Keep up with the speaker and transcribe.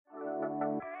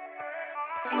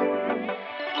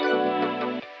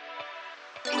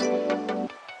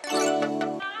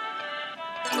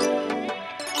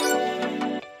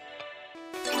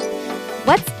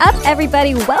What's up,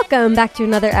 everybody? Welcome back to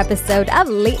another episode of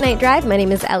Late Night Drive. My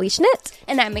name is Ellie Schnitt.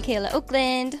 And I'm Michaela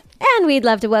Oakland. And we'd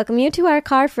love to welcome you to our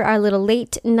car for our little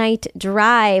late night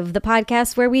drive, the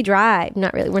podcast where we drive.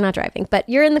 Not really, we're not driving, but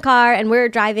you're in the car and we're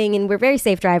driving and we're very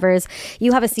safe drivers.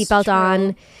 You have a seatbelt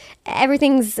on.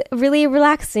 Everything's really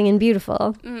relaxing and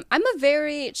beautiful. I'm a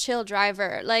very chill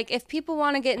driver. Like, if people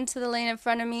want to get into the lane in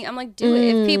front of me, I'm like, do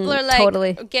it. If people are like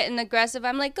totally getting aggressive,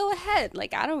 I'm like, go ahead.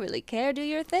 Like, I don't really care. Do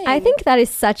your thing. I think that is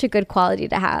such a good quality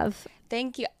to have.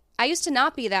 Thank you. I used to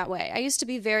not be that way. I used to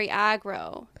be very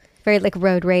aggro. Very like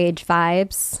road rage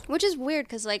vibes. Which is weird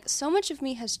because like so much of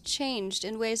me has changed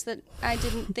in ways that I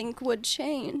didn't think would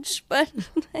change. But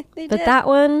they did. But that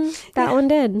one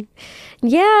did.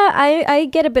 Yeah, I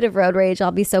get a bit of road rage. I'll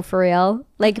be so for real.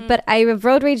 Like, but I have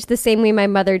road rage the same way my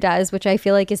mother does, which I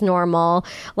feel like is normal.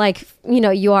 Like, you know,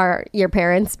 you are your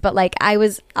parents, but like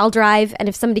I'll drive and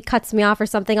if somebody cuts me off or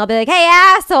something, I'll be like, hey,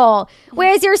 asshole,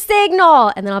 where's your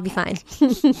signal? And then I'll be fine.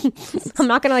 I'm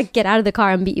not going to like get out of the car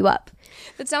and beat you up.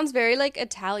 That sounds very like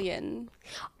Italian.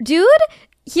 Dude,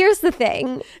 here's the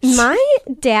thing. My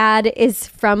dad is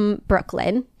from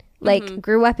Brooklyn. Like,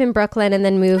 grew up in Brooklyn and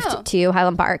then moved to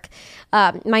Highland Park.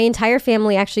 My entire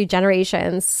family, actually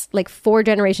generations, like 4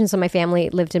 generations of my family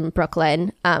lived in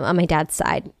Brooklyn on my dad's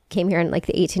side. Came here in like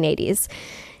the 1880s.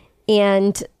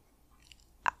 And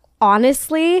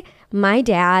honestly, my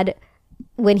dad,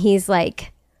 when he's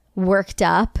like worked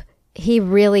up, he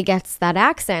really gets that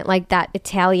accent, like that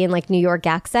Italian, like New York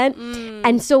accent.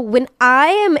 And so when I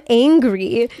am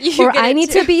angry or I need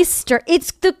to be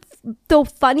it's the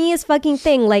funniest fucking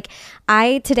thing. Like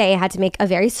today had to make a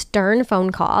very stern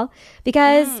phone call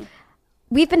because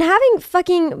we've been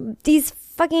having these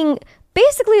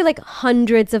basically like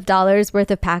hundreds of dollars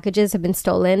worth of packages have been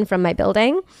stolen from my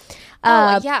building.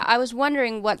 Yeah, I was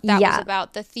wondering what that was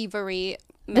about, the thievery.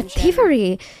 The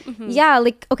thievery. Yeah,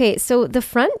 like, okay, so the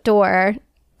front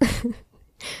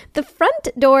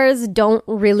doors don't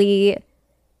really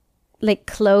like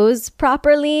close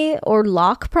properly or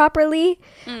lock properly.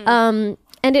 And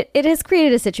it has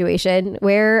created a situation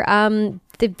where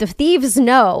the thieves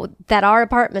know that our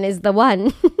apartment is the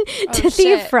one to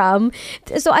thieve from.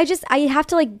 So I have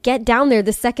to like get down there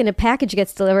the second a package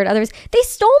gets delivered. Otherwise, they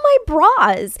stole my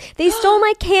bras. They stole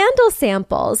my candle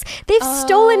samples. They've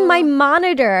stolen my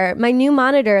monitor, my new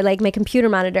monitor, like my computer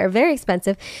monitor. Very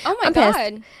expensive. Oh my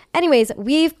God. Anyways,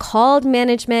 we've called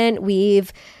management.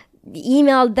 We've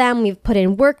emailed them. We've put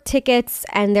in work tickets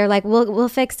and they're like, we'll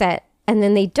fix it. And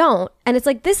then they don't. And it's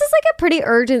like, this is like a pretty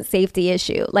urgent safety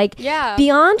issue. Like,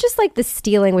 beyond just like the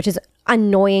stealing, which is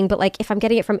annoying. But like, if I'm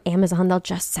getting it from Amazon, they'll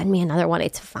just send me another one.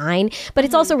 It's fine. But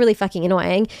it's also really fucking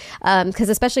annoying. Because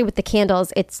especially with the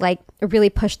candles, it's like really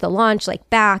pushed the launch like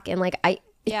back. And like,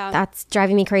 that's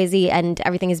driving me crazy. And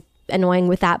everything is annoying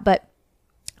with that. But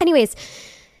anyways,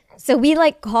 so we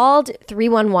like called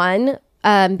 311.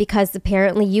 Because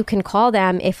apparently you can call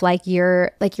them if like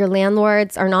your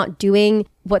landlords are not doing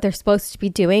what they're supposed to be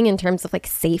doing in terms of like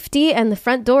safety, and the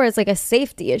front door is like a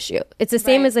safety issue. It's the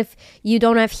same as if you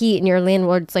don't have heat and your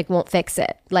landlords like won't fix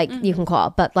it. Like you can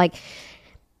call.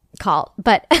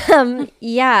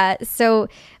 Yeah, so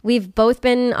we've both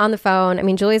been on the phone. I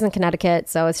mean, Julie's in Connecticut,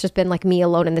 so it's just been like me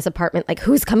alone in this apartment. Like,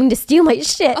 who's coming to steal my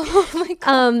shit? Oh my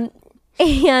God.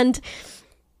 And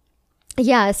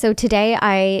yeah, so today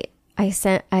I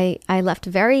left a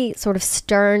very sort of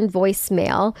stern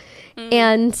voicemail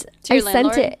and I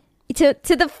sent it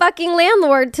to the fucking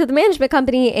landlord, to the management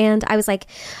company. And I was like,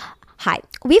 hi,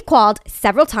 we've called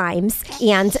several times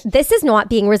and this is not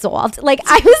being resolved. Like,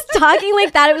 I was talking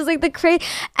like that. It was like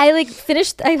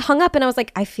I hung up and I was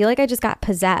like, I feel like I just got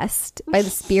possessed by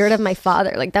the spirit of my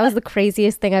father. Like, that was the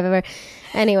craziest thing I've ever.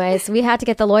 Anyways, we had to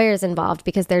get the lawyers involved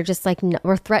because they're just like, no,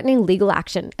 we're threatening legal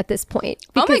action at this point.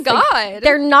 Oh my God. Like,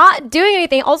 they're not doing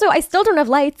anything. Also, I still don't have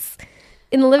lights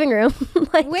in the living room.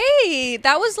 Like, wait,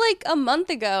 that was like a month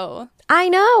ago. I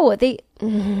know.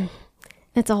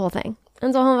 It's a whole thing.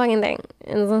 It's a whole fucking thing.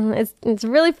 It's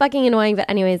really fucking annoying. But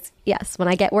anyways, yes, when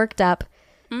I get worked up,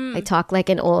 I talk like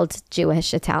an old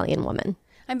Jewish Italian woman.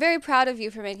 I'm very proud of you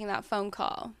for making that phone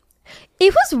call.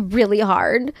 It was really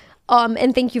hard.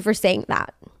 And thank you for saying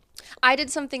that. I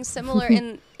did something similar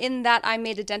in that I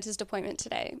made a dentist appointment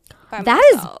today by myself. That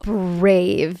is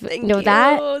brave. Thank you.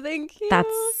 Thank you.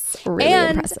 That's really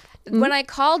impressive. When I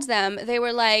called them, they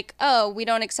were like, oh, we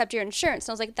don't accept your insurance.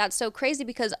 And I was like, that's so crazy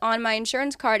because on my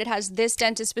insurance card, it has this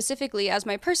dentist specifically as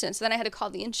my person. So then I had to call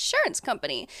the insurance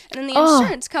company. And then the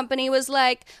insurance company was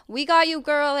like, we got you,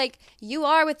 girl. Like, you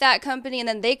are with that company. And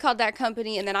then they called that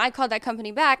company. And then I called that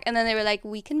company back. And then they were like,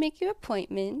 we can make your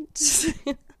appointment.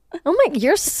 Oh my,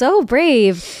 you're so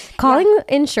brave. Calling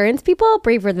insurance people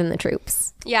braver than the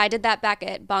troops. Yeah, I did that back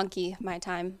at Bonky my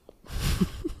time.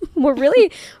 We're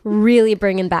really, really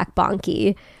bringing back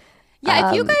Bonky. Yeah,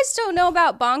 if you guys don't know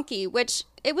about Bonky, which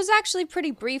it was actually pretty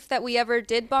brief that we ever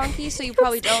did Bonky, so you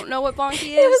probably don't know what Bonky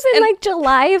is. It was in like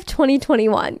July of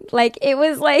 2021. Like it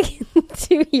was like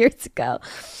 2 years ago.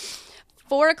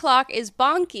 4 o'clock is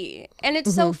Bonky, and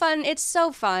it's so fun. It's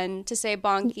so fun to say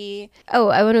Bonky. Oh,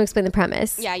 I want to explain the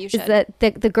premise. Yeah, you should. Is that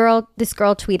this girl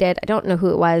tweeted, I don't know who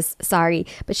it was, sorry,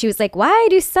 but she was like, why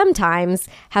do sometimes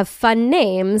have fun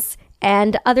names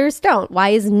and others don't? Why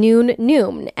is noon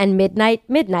noon and midnight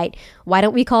midnight? Why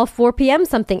don't we call 4 p.m.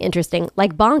 something interesting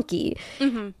like Bonky?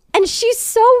 And she's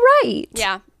so right.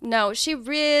 Yeah. No, she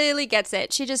really gets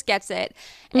it. She just gets it.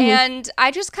 And I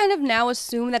just kind of now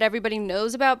assume that everybody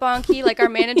knows about Bonky. Like our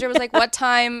manager was like, what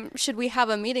time should we have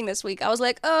a meeting this week? I was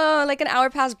like, oh, like an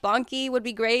hour past Bonky would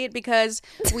be great because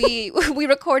we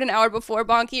record an hour before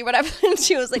Bonky or whatever. And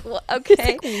she was like, well,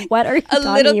 okay. Like, what are you talking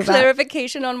about? A little about?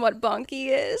 clarification on what Bonky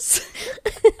is.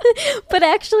 But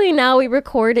actually now we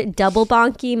record double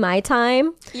Bonky my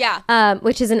time. Yeah.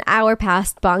 Which is an hour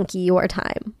past Bonky your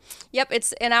time. Yep,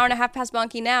 it's an hour and a half past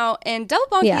Bonky now, and double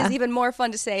Bonky is even more fun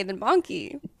to say than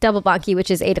Bonky. Double Bonky, which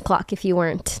is 8 o'clock if you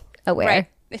weren't aware. Right,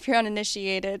 if you're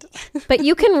uninitiated. But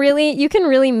you can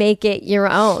really make it your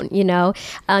own, you know?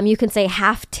 You can say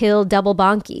half till double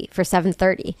Bonky for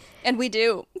 7:30. And we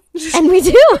do. And we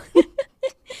do.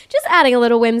 Just adding a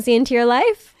little whimsy into your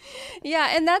life.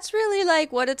 Yeah, and that's really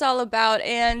like what it's all about.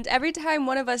 And every time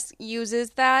one of us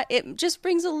uses that, it just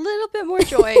brings a little bit more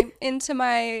joy into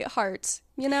my heart,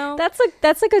 you know? That's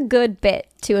like a good bit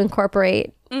to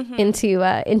incorporate into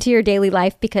your daily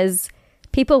life, because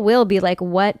people will be like,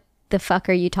 what the fuck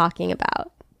are you talking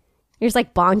about? You're just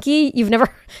like, Bonky? You've never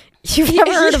heard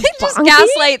of Bonky? Just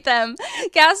gaslight them.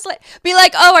 Be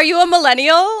like, oh, are you a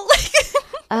millennial?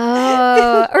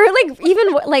 Or like,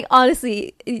 even like,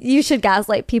 honestly, you should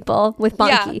gaslight people with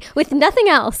Bonky with nothing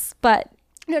else but.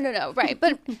 No, right.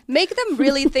 But make them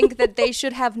really think that they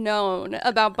should have known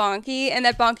about Bonky, and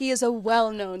that Bonky is a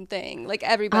well-known thing. Like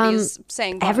everybody is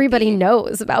saying Bonky. Everybody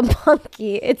knows about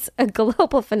Bonky. It's a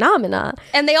global phenomena.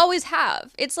 And they always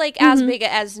have. It's like as big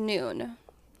as noon.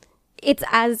 It's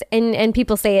as, and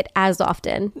people say it as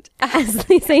often as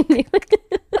they say noon.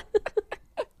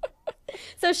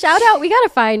 So shout out, we got to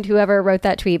find whoever wrote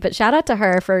that tweet, but shout out to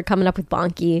her for coming up with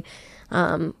Bonky.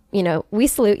 You know, we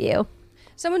salute you.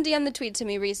 Someone DM'd the tweet to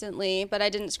me recently, but I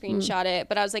didn't screenshot it.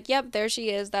 But I was like, yep, there she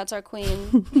is. That's our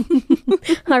queen.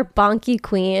 Our Bonky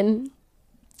queen.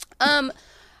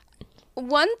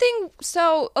 One thing,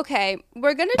 so, okay,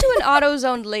 we're going to do an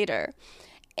AutoZone later.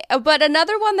 But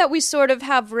another one that we sort of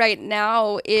have right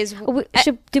now is...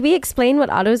 do we explain what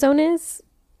AutoZone is?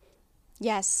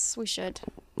 Yes, we should.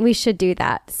 We should do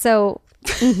that. So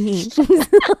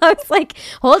I was like,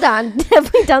 hold on,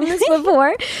 have we done this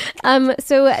before?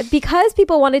 So because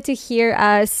people wanted to hear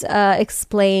us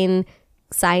explain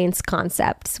science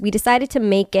concepts, we decided to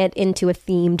make it into a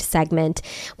themed segment.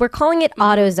 We're calling it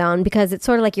AutoZone because it's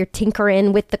sort of like you're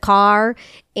tinkering with the car,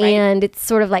 and it's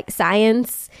sort of like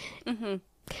science.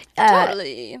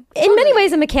 Totally. In many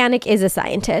ways, a mechanic is a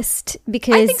scientist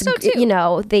because, I think so too. You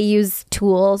know, they use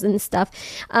tools and stuff.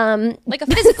 Like a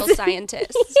physical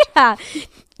scientist.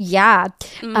 Yeah.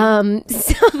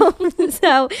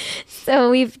 So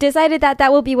we've decided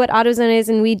that will be what AutoZone is,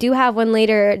 and we do have one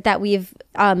later that we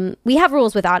have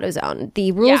rules with AutoZone.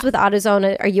 The rules with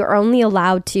AutoZone are you're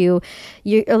allowed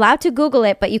to Google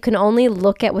it, but you can only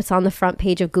look at what's on the front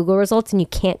page of Google results, and you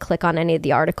can't click on any of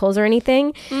the articles or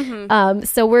anything.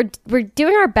 So we're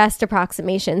doing our best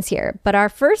approximations here. But our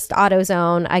first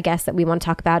AutoZone, I guess, that we want to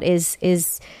talk about is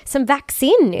some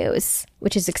vaccine news,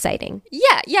 which is exciting.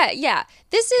 Yeah.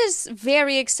 This is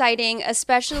very exciting,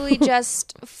 especially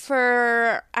just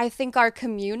for, I think, our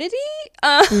community.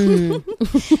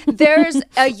 There's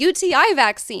a UTI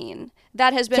vaccine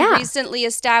that has been recently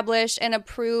established and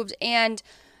approved. And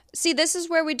see, this is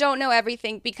where we don't know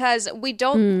everything because we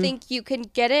don't think you can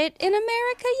get it in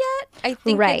America yet. I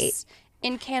think it's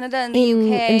in Canada and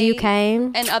the UK.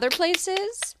 And other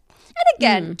places. And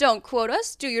again, don't quote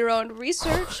us. Do your own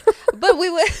research. But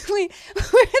we're thrilled.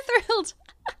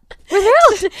 We're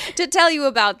thrilled to tell you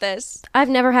about this. I've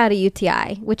never had a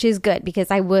UTI, which is good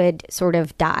because I would sort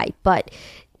of die, but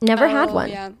never had one.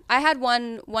 Yeah, I had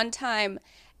one time,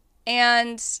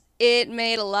 and it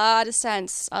made a lot of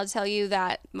sense. I'll tell you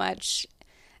that much.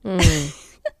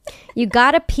 You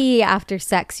gotta pee after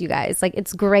sex, you guys. Like,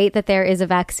 it's great that there is a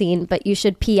vaccine, but you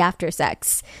should pee after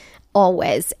sex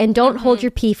always, and don't hold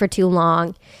your pee for too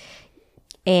long.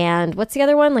 And what's the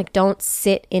other one? Like, don't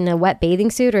sit in a wet bathing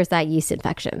suit, or is that yeast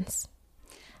infections?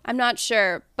 I'm not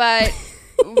sure, but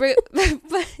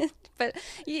but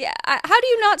yeah. How do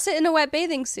you not sit in a wet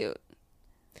bathing suit?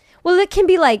 Well, it can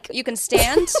be like You can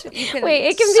stand. You can wait,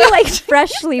 it can be like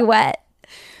freshly wet.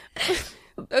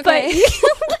 Okay. This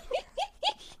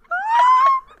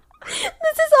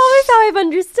is always how I've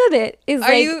understood it. Is Are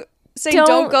like, you saying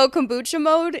don't go kombucha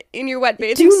mode in your wet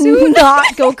bathing do suit?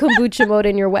 not go kombucha mode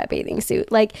in your wet bathing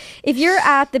suit. Like, if you're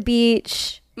at the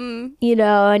beach, you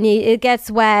know, and it gets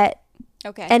wet,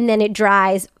 Okay. and then it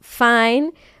dries,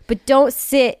 fine. But don't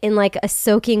sit in like a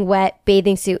soaking wet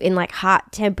bathing suit in like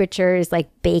hot temperatures, like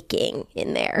baking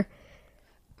in there.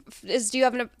 Do you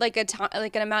have an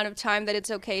amount of time that it's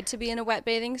okay to be in a wet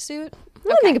bathing suit?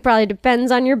 I think it probably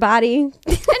depends on your body. And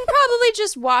probably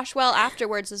just wash well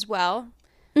afterwards as well.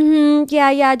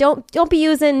 Yeah. Don't be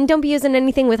using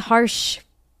anything with harsh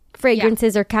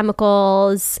fragrances or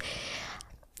chemicals.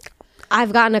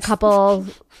 I've gotten a couple.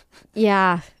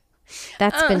 Yeah,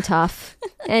 that's been tough.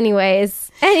 Anyways,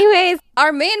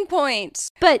 Our main point.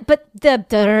 but the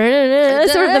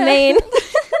sort of the main.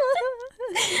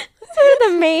 Sort of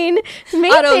the main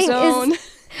AutoZone. thing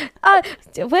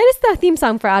is, what is the theme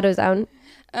song for AutoZone?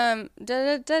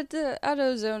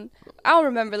 AutoZone. I'll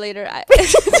remember later.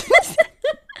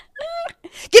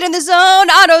 Get in the zone,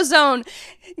 AutoZone.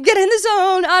 Get in the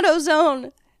zone,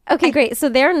 AutoZone. Okay, great. So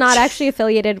they're not actually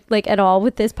affiliated like at all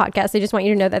with this podcast. I just want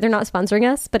you to know that they're not sponsoring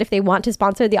us. But if they want to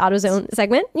sponsor the AutoZone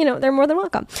segment, you know, they're more than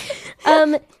welcome.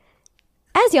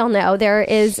 As y'all know, there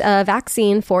is a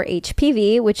vaccine for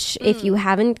HPV, which if you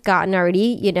haven't gotten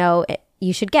already, you know,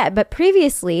 you should get. But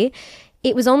previously,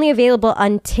 it was only available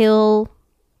until,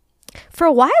 for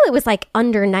a while, it was like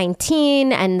under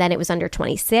 19 and then it was under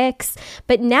 26.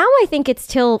 But now I think it's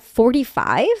till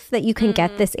 45 that you can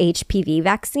get this HPV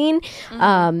vaccine.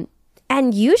 And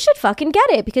you should fucking get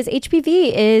it because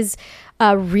HPV is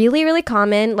really, really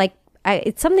common. Like,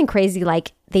 it's something crazy,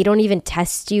 like they don't even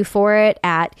test you for it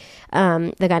at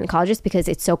the gynecologist because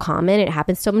it's so common. It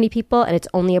happens to so many people, and it's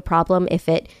only a problem if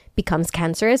it becomes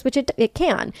cancerous, which it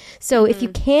can. So if you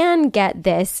can get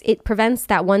this, it prevents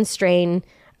that one strain,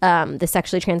 the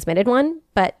sexually transmitted one,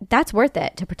 but that's worth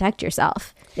it to protect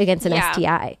yourself against an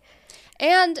STI.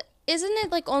 And isn't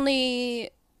it like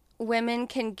only women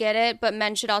can get it, but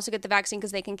men should also get the vaccine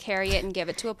because they can carry it and give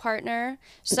it to a partner?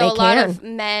 So a lot of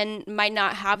men might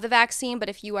not have the vaccine, but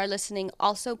if you are listening,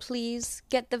 also please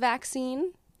get the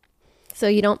vaccine. So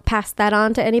you don't pass that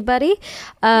on to anybody.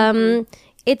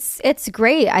 It's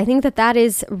great. I think that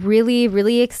is really,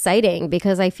 really exciting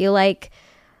because I feel like,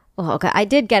 well, okay, I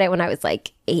did get it when I was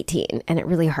like 18 and it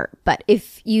really hurt. But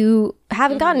if you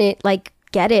haven't gotten it, like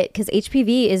get it because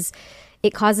HPV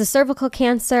it causes cervical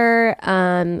cancer,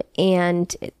 and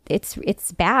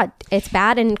it's bad. It's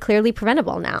bad and clearly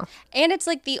preventable now. And it's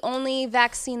like the only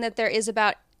vaccine that there is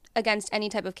against any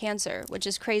type of cancer, which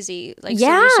is crazy. Like,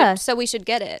 yeah. So we should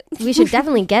get it. We should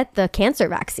definitely get the cancer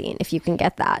vaccine if you can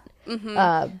get that.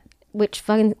 Which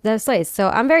fucking that's nice. So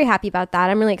I'm very happy about that.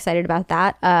 I'm really excited about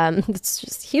that. It's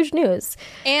just huge news.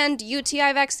 And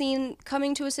UTI vaccine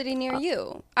coming to a city near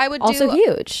you. I would also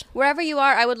huge. Wherever you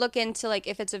are, I would look into like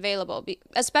if it's available.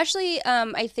 Especially,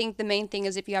 I think the main thing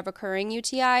is if you have recurring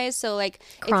UTIs. So like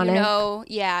chronic.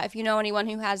 if you know anyone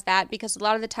who has that, because a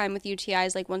lot of the time with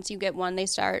UTIs, like once you get one, they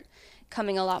start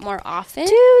coming a lot more often.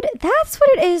 Dude, that's what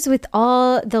it is with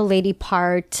all the lady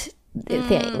part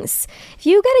things. If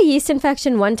you get a yeast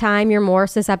infection one time, you're more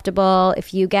susceptible.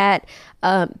 If you get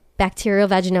bacterial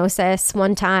vaginosis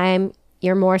one time,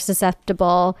 you're more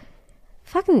susceptible.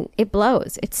 Fucking, it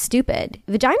blows. It's stupid.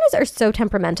 Vaginas are so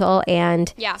temperamental,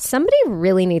 and somebody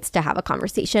really needs to have a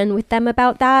conversation with them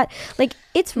about that. Like,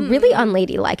 it's really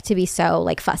unladylike to be so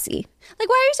like fussy. Like,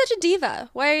 why are you such a diva?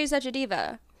 Why are you such a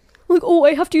diva? Like, oh,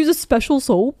 I have to use a special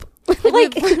soap.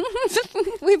 Like,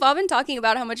 we've all been talking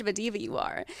about how much of a diva you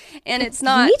are, and it's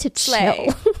not. You need to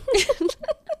chill.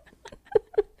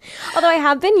 Although I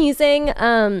have been using,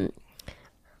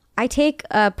 I take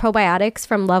probiotics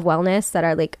from Love Wellness that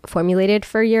are like formulated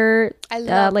for your. I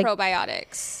love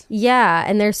probiotics. Yeah,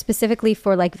 and they're specifically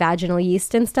for like vaginal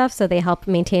yeast and stuff, so they help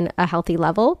maintain a healthy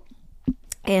level.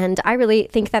 And I really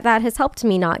think that has helped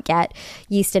me not get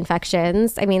yeast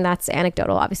infections. I mean, that's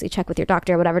anecdotal. Obviously, check with your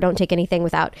doctor or whatever. Don't take anything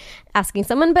without asking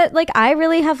someone. But like, I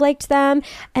really have liked them.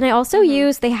 And I also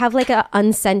they have like a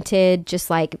unscented, just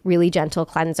like really gentle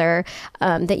cleanser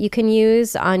that you can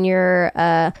use on your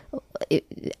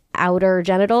outer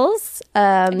genitals.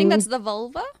 I think that's the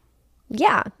vulva.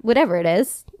 Yeah, whatever it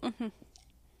is.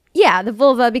 Yeah, the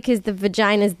vulva, because the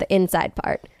vagina is the inside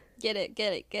part. Get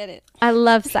it. I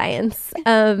love science.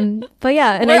 But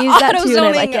yeah, and We're I use that too, and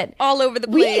I like it. all over the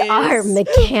place. We are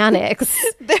mechanics.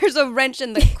 There's a wrench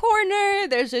in the corner.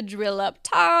 There's a drill up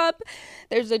top.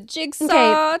 There's a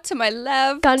jigsaw to my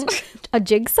left. A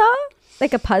jigsaw?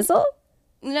 Like a puzzle?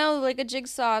 No, like a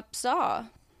jigsaw saw.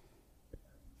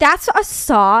 That's a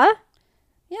saw?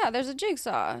 Yeah, there's a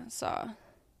jigsaw saw.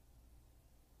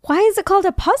 Why is it called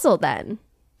a puzzle then?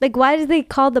 Like, why did they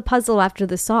call the puzzle after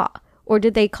the saw? Or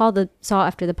did they call the saw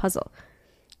after the puzzle?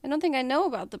 I don't think I know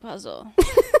about the puzzle.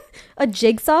 A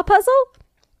jigsaw puzzle?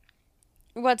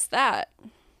 What's that?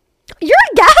 You're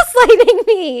gaslighting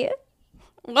me.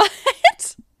 What?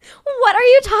 What are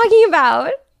you talking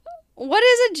about? What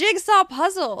is a jigsaw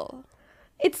puzzle?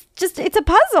 It's a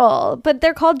puzzle, but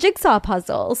they're called jigsaw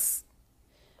puzzles.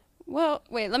 Well,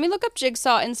 wait, let me look up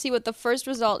jigsaw and see what the first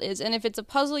result is. And if it's a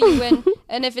puzzle, you win.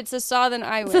 And if it's a saw, then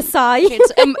I win. It's a saw. Okay,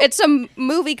 it's a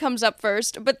movie comes up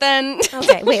first, but then...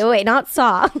 Okay, wait, not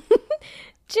saw.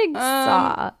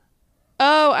 Jigsaw.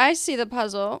 Oh, I see the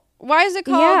puzzle. Why is it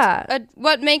called... Yeah.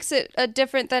 What makes it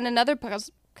different than another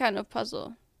kind of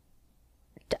puzzle?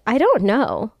 I don't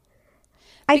know.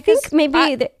 I Because think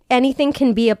maybe anything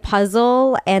can be a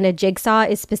puzzle, and a jigsaw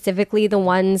is specifically the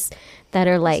ones that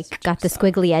are like got the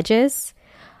squiggly edges,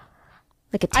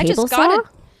 like a table saw.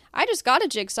 I just got a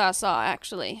jigsaw saw,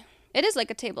 actually. It is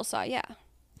like a table saw, yeah.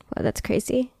 Wow, that's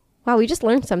crazy. Wow, we just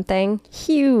learned something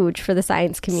huge for the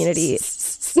science community.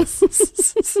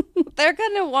 They're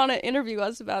going to want to interview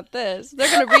us about this.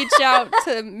 They're going to reach out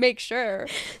to make sure.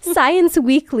 Science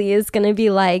Weekly is going to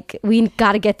be like, we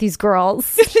got to get these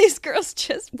girls. These girls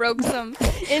just broke some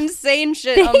insane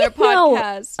shit on their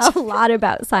podcast. A lot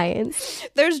about science.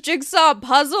 There's jigsaw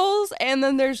puzzles, and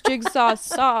then there's jigsaw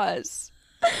saws.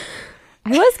 I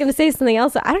was going to say something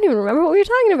else. I don't even remember what we were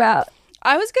talking about.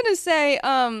 I was going to say,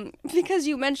 because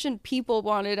you mentioned people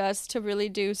wanted us to really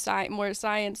do more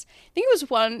science. I think it was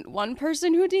one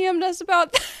person who DM'd us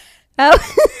about that.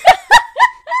 Oh.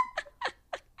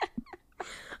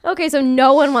 Okay, so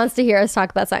no one wants to hear us talk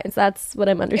about science. That's what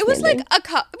I'm understanding. It was like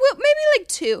maybe like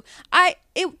two.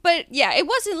 But yeah, it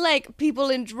wasn't like people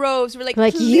in droves were like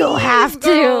you have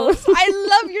girls, to.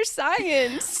 I love your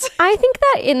science. I think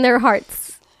that in their hearts,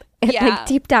 yeah. like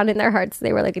deep down in their hearts,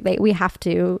 they were like, we have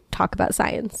to talk about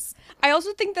science. I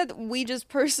also think that we just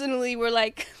personally were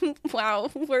like,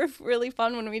 wow, we're really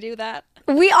fun when we do that.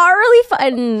 We are really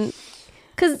fun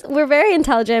because we're very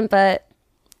intelligent, but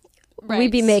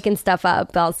we'd be making stuff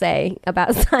up, I'll say,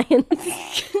 about science.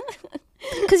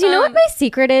 Because you know what my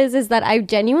secret is that I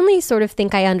genuinely sort of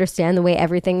think I understand the way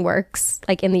everything works,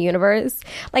 like in the universe.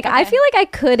 Like, I feel like I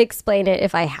could explain it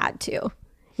if I had to,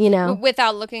 you know?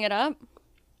 Without looking it up?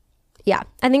 Yeah,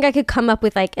 I think I could come up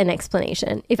with like an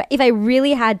explanation. If I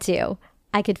really had to,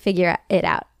 I could figure it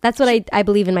out. That's what I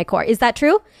believe in my core. Is that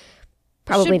true?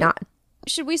 Probably not.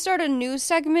 Should we start a new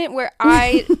segment where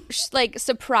I like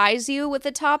surprise you with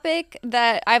a topic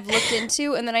that I've looked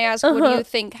into, and then I ask, what do you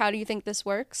think? How do you think this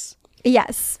works?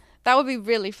 Yes. That would be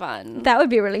really fun. That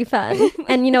would be really fun.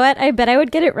 And you know what? I bet I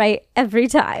would get it right every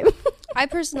time. I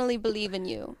personally believe in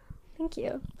you. Thank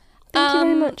you. Thank you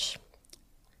very much.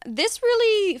 This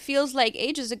really feels like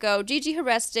ages ago. Gigi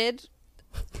arrested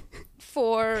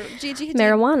for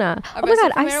marijuana. Oh my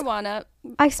God, marijuana.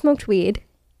 I smoked weed.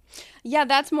 Yeah,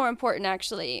 that's more important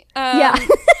actually. Yeah.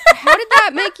 How did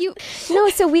that make you? No,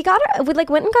 so we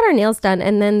went and got our nails done,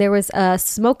 and then there was a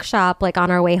smoke shop like on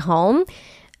our way home.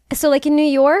 So like in New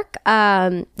York,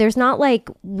 there's not like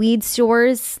weed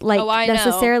stores like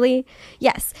necessarily.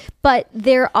 Yes, but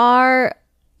there are.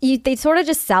 They sort of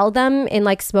just sell them in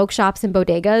like smoke shops and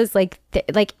bodegas,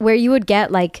 like where you would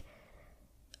get like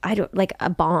a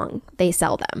bong. They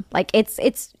sell them. Like it's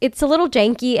a little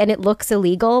janky and it looks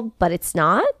illegal, but it's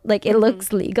not. Like it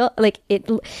looks legal. Like it.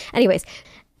 Anyways,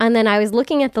 and then I was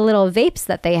looking at the little vapes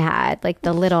that they had, like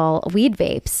the little weed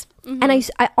vapes, and I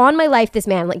on my life, this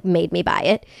man like made me buy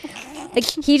it. Like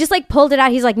he just like pulled it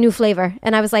out. He's like, new flavor.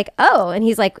 And I was like, oh. And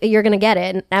he's like, you're going to get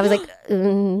it. And I was like,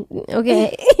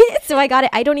 okay. So I got it.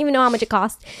 I don't even know how much it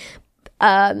cost.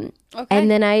 And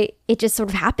then it just sort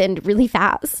of happened really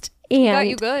fast. And he got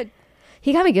you good.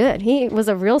 He got me good. He was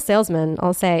a real salesman,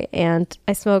 I'll say. And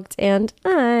I smoked and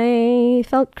I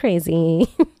felt crazy.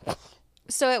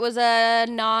 So it was a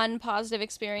non-positive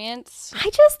experience? I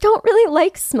just don't really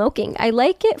like smoking. I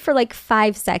like it for like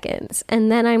 5 seconds. And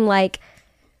then I'm like,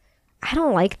 I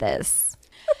don't like this.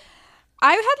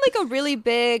 I had like a really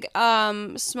big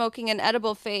smoking and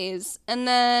edible phase, and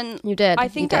then you did. I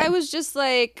think I was just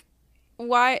like,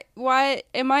 why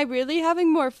am I really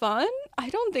having more fun? I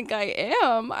don't think I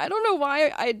am. I don't know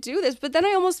why I do this, but then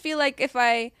I almost feel like if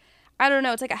I I don't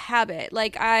know, it's like a habit.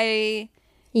 Like I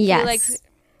Yes. feel like,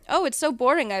 oh, it's so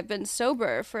boring. I've been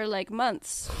sober for like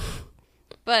months.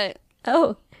 But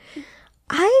oh,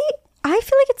 I feel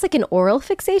like it's like an oral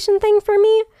fixation thing for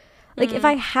me. Like if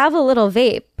I have a little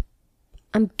vape,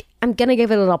 I'm gonna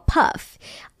give it a little puff.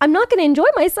 I'm not gonna enjoy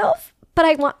myself, but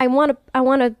I want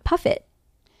to puff it.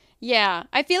 yeah,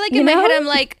 I feel like in my head I'm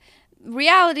like,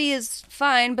 reality is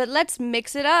fine, but let's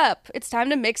mix it up. It's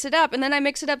time to mix it up. And then I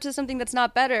mix it up to something that's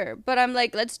not better. But I'm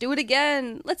like, let's do it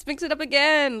again. Let's mix it up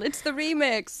again. It's the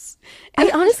remix. I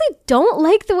honestly don't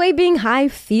like the way being high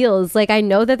feels. Like I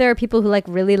know that there are people who like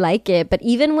really like it, but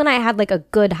even when I had like a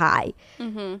good high,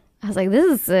 I was like,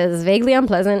 this is vaguely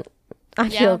unpleasant. I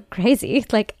feel crazy.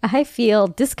 Like I feel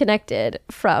disconnected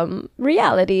from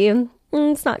reality.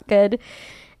 It's not good.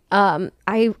 I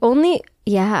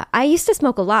used to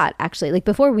smoke a lot actually, like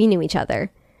before we knew each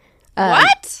other.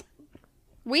 What?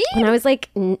 Weed? When I was like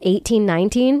 18,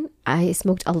 19, I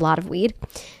smoked a lot of weed.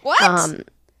 What?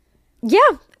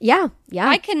 Yeah.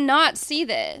 I cannot see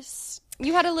this.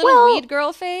 You had a little weed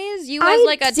girl phase? You as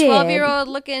like a 12-year-old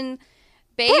looking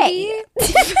baby? Hey.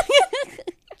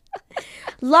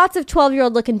 Lots of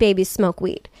 12-year-old looking babies smoke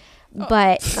weed.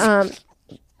 But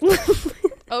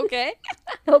Okay.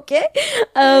 okay.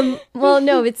 Well,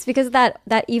 no, it's because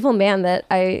that evil man that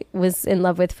I was in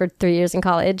love with for 3 years in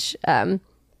college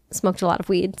smoked a lot of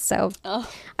weed. So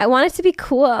I wanted to be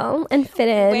cool and fit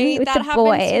in with the boys. That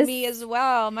happened to me as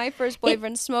well. My first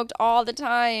boyfriend smoked all the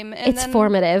time. And it's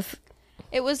formative.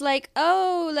 It was like,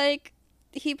 oh, like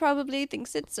he probably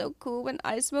thinks it's so cool when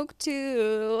I smoke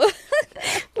too.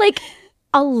 Like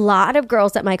a lot of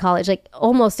girls at my college, like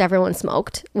almost everyone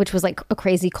smoked, which was like a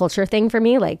crazy culture thing for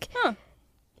me. Like,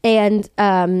 and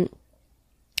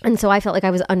so I felt like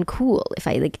I was uncool if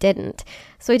I like didn't.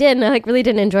 So I did, and I like really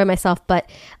didn't enjoy myself. But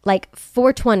like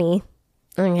 420,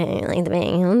 okay, like the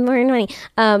bang, 420,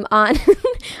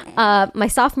 on my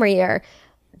sophomore year,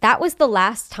 that was the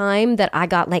last time that I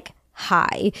got like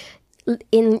high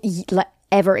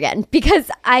ever again,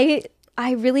 because I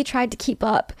really tried to keep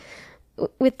up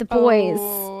with the boys.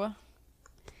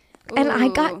 And I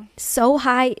got so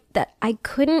high that I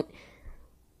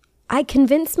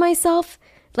convinced myself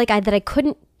that I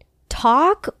couldn't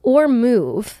talk or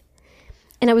move.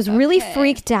 And I was really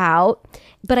freaked out,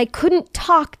 but I couldn't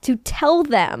talk to tell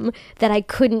them that I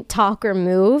couldn't talk or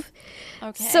move.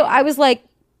 Okay. So I was like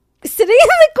sitting in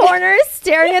the corner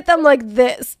staring at them like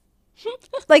this.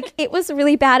 Like it was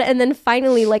really bad. And then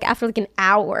finally, like after like an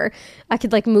hour, I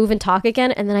could like move and talk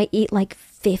again. And then I ate like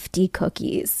 50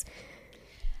 cookies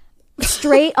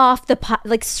straight off the pot,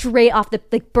 like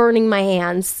burning my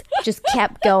hands, just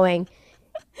kept going.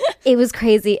 It was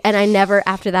crazy. And I never,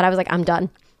 after that, I was like, I'm done.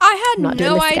 I had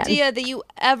no idea that you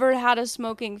ever had a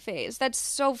smoking phase. That's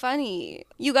so funny.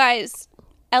 You guys,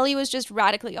 Ellie was just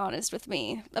radically honest with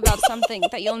me about something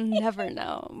that you'll never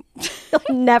know.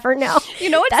 You'll never know. You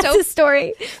know what's That's the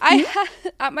story.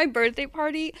 At my birthday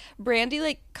party, Brandy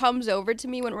like comes over to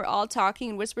me when we're all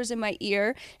talking and whispers in my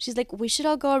ear. She's like, we should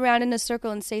all go around in a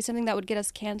circle and say something that would get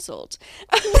us canceled.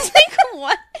 I was like,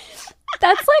 what?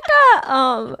 That's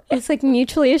like it's like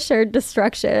mutually assured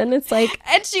destruction. It's like,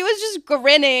 and she was just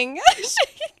grinning.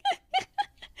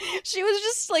 She was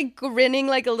just like grinning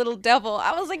like a little devil.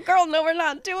 I was like, girl, no, we're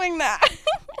not doing that.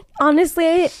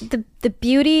 Honestly, the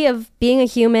beauty of being a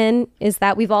human is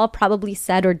that we've all probably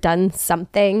said or done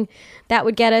something that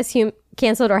would get us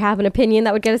canceled, or have an opinion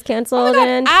that would get us canceled. Oh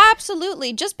my God,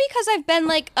 absolutely. Just because I've been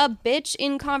like a bitch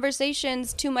in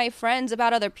conversations to my friends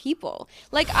about other people.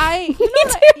 Like I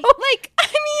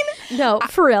mean, no,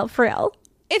 for real.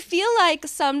 I feel like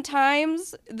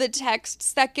sometimes the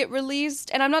texts that get released,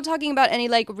 and I'm not talking about any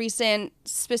like recent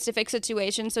specific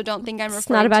situation, so don't think I'm referring to, it's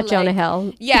not about like, Jonah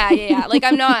Hill. Yeah. Like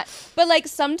I'm not. But like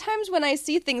sometimes when I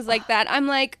see things like that, I'm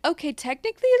like, okay,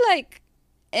 technically like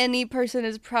any person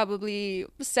has probably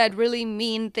said really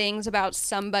mean things about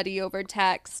somebody over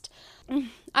text.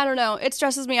 I don't know. It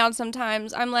stresses me out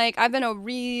sometimes. I'm like, I've been a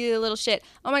real little shit.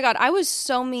 Oh my God, I was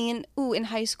so mean. In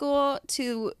high school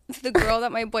to the girl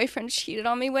that my boyfriend cheated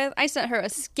on me with. I sent her a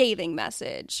scathing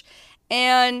message.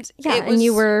 And and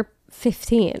you were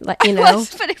 15, like, you know.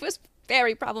 But it was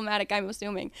very problematic, I'm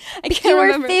assuming. I can't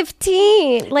remember. You were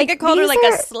 15. Like, I called her like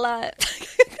a slut.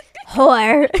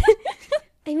 Whore.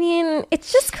 I mean,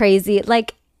 it's just crazy.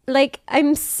 Like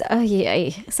I'm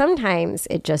sometimes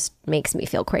it just makes me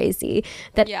feel crazy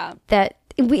that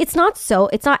it's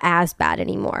not as bad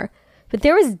anymore. But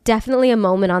there was definitely a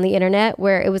moment on the internet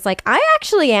where it was like, I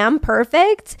actually am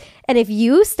perfect, and if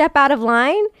you step out of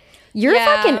line, you're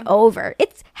fucking over.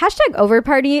 It's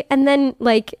 #overparty, and then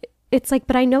like it's like,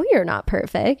 but I know you're not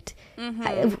perfect.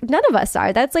 None of us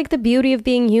are. That's like the beauty of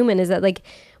being human, is that like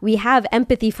we have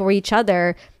empathy for each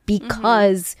other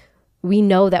because we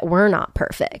know that we're not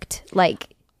perfect.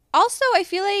 Like, also, I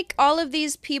feel like all of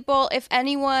these people, if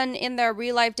anyone in their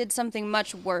real life did something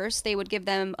much worse, they would give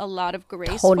them a lot of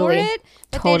grace for it.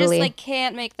 But they just like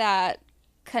can't make that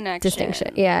connection.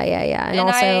 Distinction. Yeah. And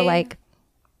also like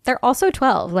they're also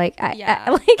 12. Like,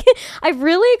 I've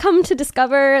really come to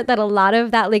discover that a lot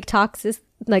of that like toxic,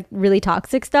 like really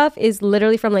toxic stuff is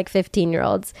literally from like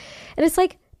 15-year-olds. And it's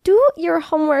like, do your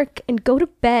homework and go to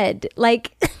bed.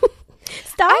 Like,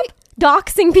 stop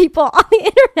doxing people on the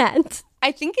internet.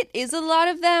 I think it is a lot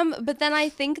of them, but then I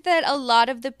think that a lot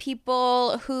of the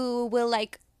people who will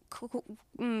like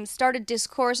start a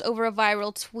discourse over a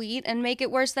viral tweet and make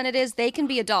it worse than it is, they can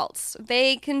be adults.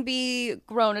 They can be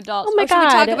grown adults. Oh my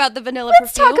God. Should we talk about the vanilla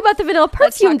Let's perfume? talk about the vanilla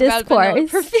perfume discourse. Vanilla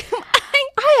perfume.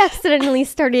 I accidentally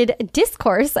started a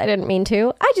discourse. I didn't mean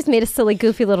to. I just made a silly,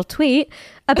 goofy little tweet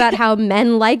about how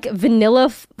men like vanilla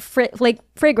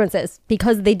fragrances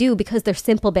because they do, because they're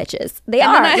simple bitches. They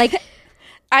are.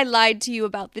 I lied to you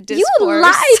about the discourse. You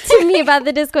lied to me about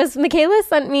the discourse. Michaela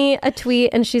sent me a tweet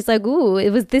and she's like, ooh,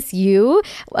 was this you?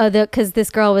 Because this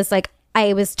girl was like,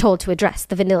 I was told to address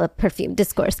the vanilla perfume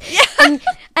discourse. Yeah.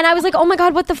 And I was like, oh my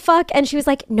God, what the fuck? And she was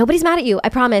like, nobody's mad at you. I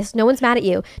promise. No one's mad at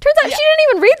you. Turns out she didn't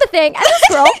even read the thing. And this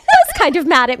girl was kind of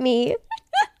mad at me.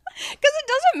 Because it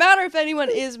doesn't matter if anyone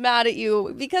is mad at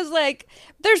you, because like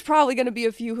there's probably going to be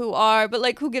a few who are, but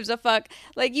like who gives a fuck?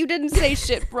 Like, you didn't say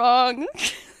shit wrong.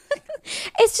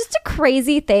 It's just a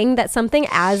crazy thing that something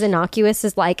as innocuous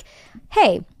as like,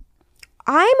 hey,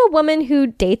 I'm a woman who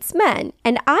dates men,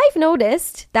 and I've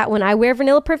noticed that when I wear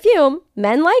vanilla perfume,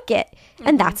 men like it.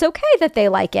 And that's okay that they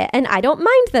like it. And I don't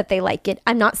mind that they like it.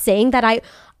 I'm not saying that I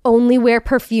only wear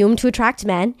perfume to attract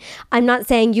men. I'm not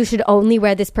saying you should only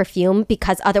wear this perfume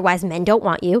because otherwise men don't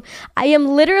want you. I am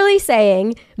literally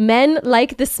saying men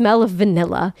like the smell of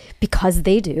vanilla because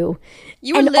they do.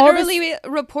 You were literally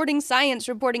reporting science,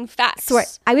 reporting facts. Swear,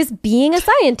 I was being a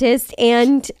scientist,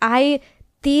 and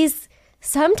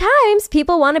sometimes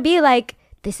people want to be like,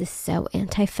 this is so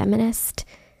anti-feminist.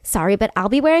 Sorry, but I'll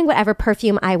be wearing whatever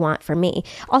perfume I want for me.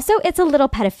 Also, it's a little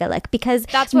pedophilic because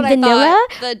that's what vanilla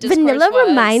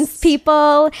reminds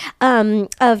people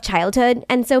of childhood.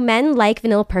 And so men like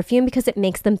vanilla perfume because it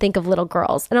makes them think of little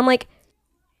girls. And I'm like,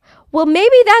 well,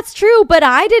 maybe that's true, but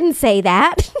I didn't say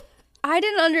that. I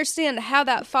didn't understand how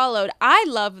that followed. I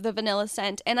love the vanilla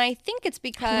scent, and I think it's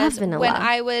because when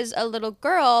I was a little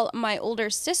girl, my older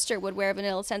sister would wear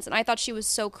vanilla scents, and I thought she was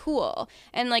so cool.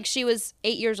 And like, she was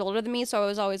 8 years older than me, so I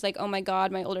was always like, oh my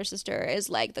God, my older sister is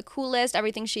like the coolest.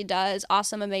 Everything she does,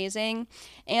 awesome, amazing.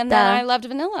 And then I loved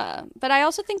vanilla. But I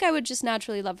also think I would just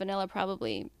naturally love vanilla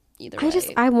probably either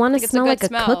way. I want to smell like a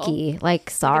cookie.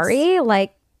 Like, sorry?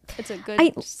 It's a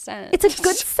good scent. It's a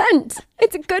good scent.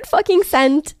 It's a good fucking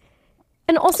scent.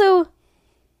 And also,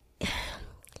 even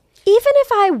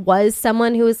if I was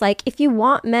someone who was like, if you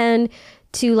want men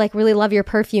to like really love your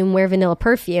perfume, wear vanilla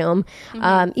perfume.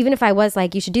 Even if I was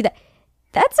like, you should do that.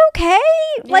 That's okay.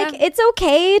 Yeah. Like, it's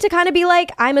okay to kind of be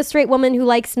like, I'm a straight woman who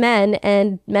likes men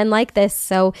and men like this.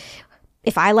 So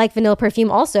if I like vanilla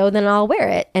perfume also, then I'll wear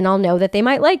it and I'll know that they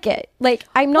might like it. Like,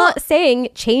 I'm not saying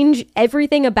change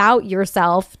everything about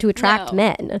yourself to attract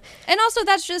men. And also,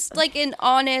 that's just like an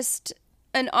honest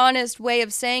way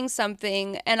of saying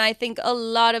something, and I think a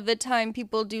lot of the time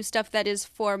people do stuff that is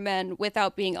for men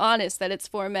without being honest that it's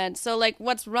for men. So like,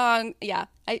 what's wrong? Yeah,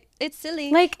 it's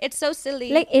silly. Like, it's so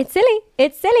silly. Like, it's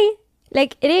silly.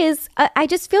 Like, it is. I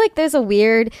just feel like there's a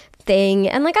weird thing,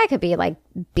 and like, I could be like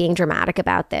being dramatic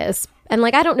about this, and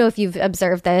like, I don't know if you've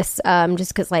observed this,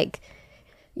 just because like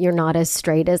you're not as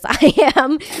straight as I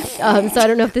am, so I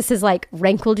don't know if this has like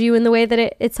rankled you in the way that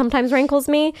it sometimes rankles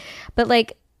me, but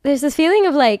like, there's this feeling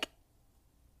of like,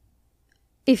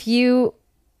 if you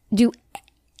do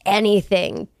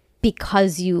anything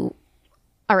because you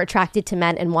are attracted to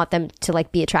men and want them to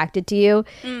like be attracted to you,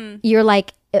 you're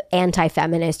like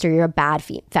anti-feminist, or you're a bad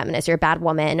feminist, you're a bad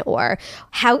woman, or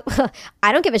how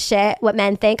I don't give a shit what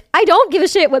men think. I don't give a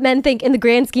shit what men think in the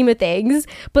grand scheme of things.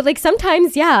 But like,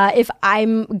 sometimes, yeah, if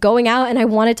I'm going out and I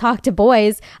want to talk to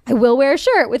boys, I will wear a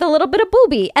shirt with a little bit of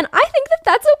boobie. And I think that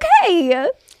that's okay.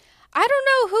 I don't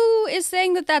know who is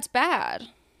saying that that's bad.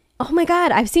 Oh my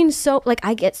God. I've seen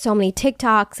I get so many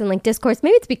TikToks and like discourse.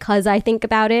 Maybe it's because I think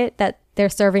about it that they're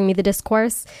serving me the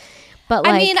discourse. But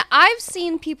like, I mean, I've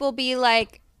seen people be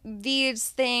like, these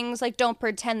things, like, don't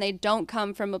pretend they don't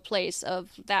come from a place of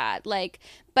that. Like,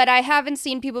 but I haven't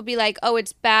seen people be like, oh,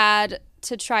 it's bad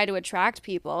to try to attract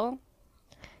people.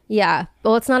 Yeah.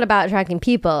 Well, it's not about attracting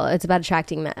people. It's about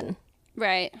attracting men.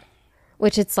 Right.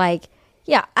 Which it's like,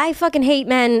 yeah, I fucking hate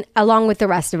men along with the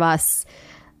rest of us.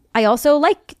 I also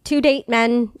like to date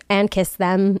men and kiss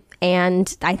them,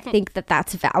 and I think that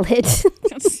that's valid.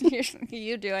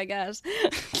 You do, I guess.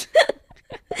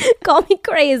 Call me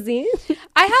crazy.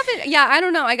 I haven't, yeah, I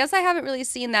don't know. I guess I haven't really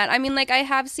seen that. I mean, like, I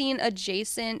have seen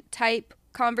adjacent type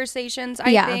conversations,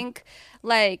 I think.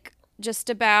 Like, just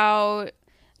about,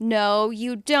 no,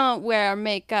 you don't wear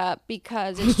makeup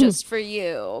because it's just for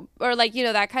you. Or, like, you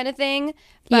know, that kind of thing.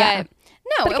 But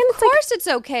no, of course it's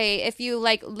okay if you,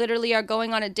 like, literally are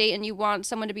going on a date and you want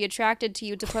someone to be attracted to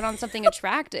you to put on something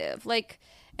attractive. Like,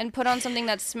 and put on something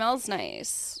that smells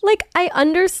nice. Like, I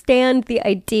understand the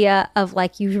idea of,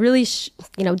 like, you really,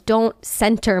 don't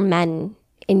center men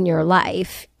in your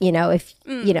life, if,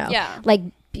 like,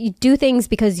 you do things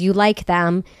because you like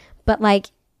them, but, like,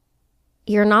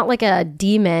 you're not like a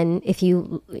demon if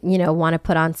you, want to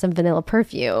put on some vanilla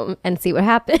perfume and see what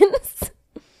happens.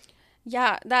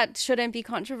 Yeah, that shouldn't be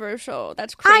controversial.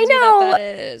 That's crazy. I know. That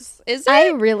is it? I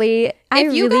really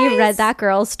read that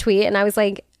girl's tweet and I was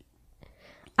like,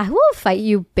 I will fight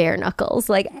you bare knuckles.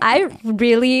 Like, I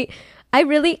really,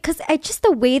 because I just,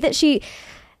 the way that it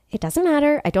doesn't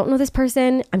matter. I don't know this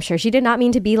person. I'm sure she did not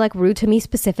mean to be, like, rude to me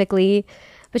specifically.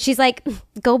 But she's like,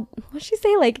 what'd she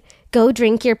say? Like, go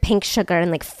drink your pink sugar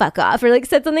and, like, fuck off. Or, like,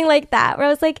 said something like that. Where I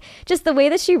was like, just the way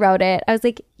that she wrote it, I was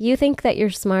like, you think that you're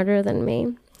smarter than me.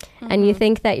 Mm-hmm. And you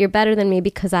think that you're better than me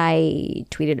because I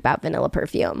tweeted about vanilla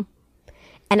perfume.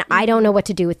 And I don't know what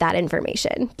to do with that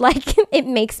information. Like, it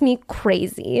makes me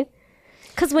crazy.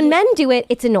 Because when men do it,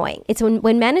 it's annoying. It's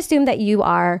when men assume that you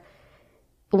are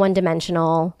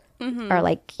one-dimensional or,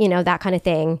 like, that kind of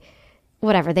thing.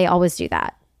 Whatever, they always do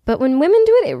that. But when women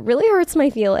do it, it really hurts my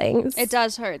feelings. It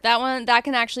does hurt. That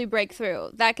can actually break through.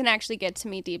 That can actually get to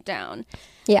me deep down.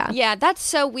 Yeah. Yeah, that's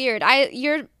so weird.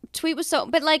 Your tweet was so...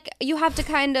 But, like, you have to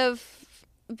kind of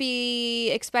be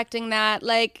expecting that.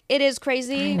 Like, it is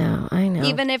crazy. I know.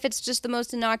 Even if it's just the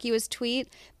most innocuous tweet.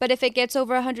 But if it gets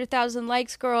over 100,000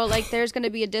 likes, girl, like, there's going to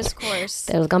be a discourse.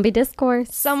 There's going to be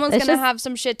discourse. Someone's going to have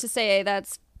some shit to say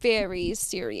that's very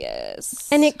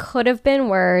serious. And it could have been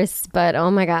worse, but oh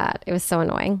my God, it was so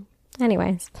annoying.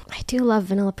 Anyways, I do love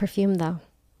vanilla perfume, though.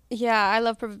 Yeah,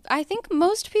 I think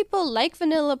most people like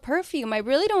vanilla perfume. I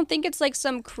really don't think it's like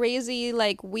some crazy,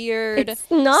 like, weird, it's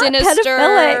not sinister,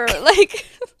 pedophilic. Like...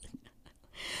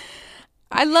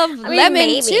 I love lemon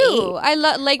maybe. Too. I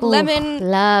love lemon.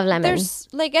 Love lemon. There's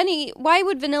like why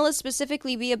would vanilla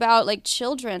specifically be about, like,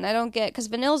 children? I don't get, because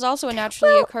vanilla is also a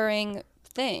naturally occurring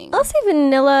thing. I'll say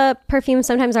vanilla perfumes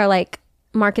sometimes are, like,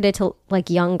 marketed to, like,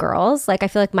 young girls. Like, I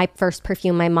feel like my first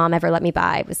perfume my mom ever let me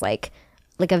buy was like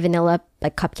a vanilla,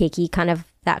 like, cupcakey kind of,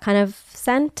 that kind of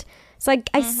scent. So, like,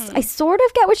 I sort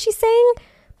of get what she's saying,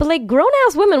 but, like,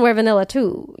 grown-ass women wear vanilla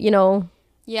too,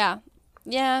 Yeah,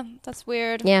 that's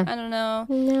weird. Yeah. I don't know.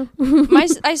 Yeah.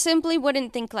 I simply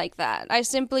wouldn't think like that. I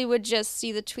simply would just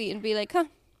see the tweet and be like, huh.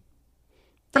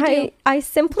 I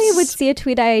simply would see a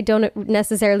tweet I don't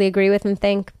necessarily agree with and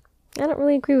think, I don't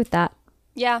really agree with that.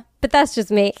 Yeah. But that's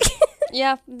just me.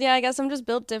 Yeah, I guess I'm just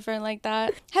built different like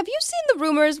that. Have you seen the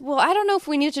rumors? Well, I don't know if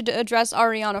we need to address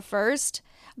Ariana first,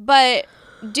 but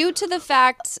due to the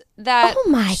fact that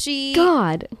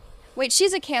God. Wait,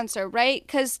 she's a Cancer, right?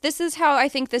 Because this is how I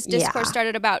think this discourse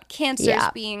started about Cancers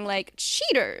being, like,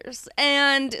 cheaters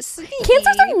and sneaky.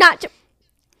 Cancers are not...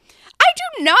 I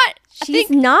do not She's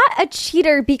not a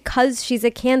cheater because she's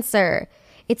a Cancer.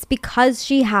 It's because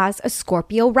she has a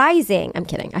Scorpio rising. I'm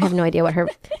kidding. I have no idea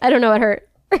I don't know what her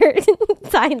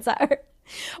signs are.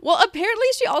 Well, apparently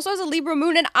she also has a Libra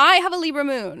moon, and I have a Libra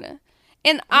moon.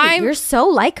 And You're so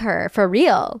like her, for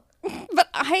real. But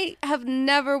I have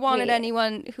never wanted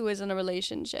anyone who is in a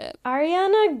relationship.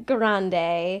 Ariana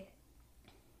Grande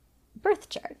birth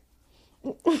chart.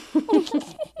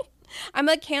 I'm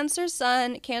a Cancer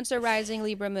sun, Cancer rising,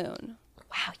 Libra moon.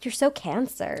 Wow, you're so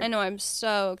Cancer. I know, I'm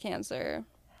so Cancer.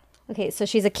 Okay, so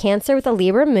she's a Cancer with a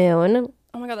Libra moon.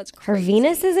 Oh my God, that's crazy. Her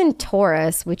Venus is in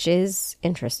Taurus, which is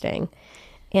interesting.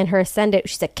 And her ascendant,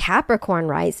 she's a Capricorn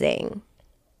rising.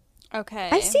 Okay.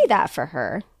 I see that for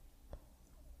her.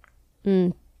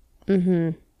 What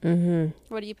are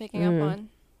you picking up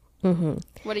on?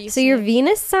 What are you seeing? Your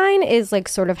Venus sign is, like,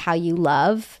 sort of how you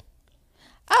love.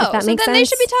 Oh, so then they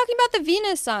should be talking about the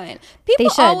Venus sign. People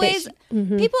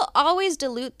always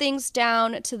dilute things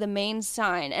down to the main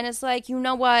sign. And it's like, you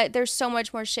know what? There's so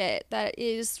much more shit that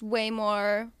is way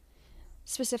more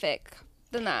specific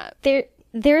than that.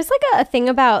 There's, like, a thing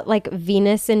about, like,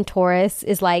 Venus in Taurus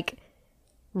is, like,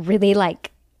 really,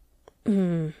 like...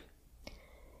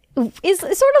 is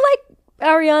sort of like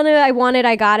Ariana, I want it,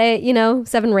 I got it, you know,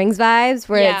 Seven Rings vibes,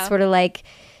 where it's sort of like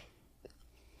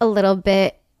a little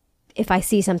bit, if I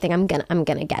see something, I'm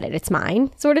gonna get it. It's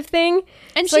mine, sort of thing.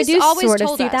 And so she's I do always sort of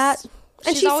told see us. that.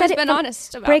 And She's she always said been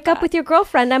honest about break that. up with your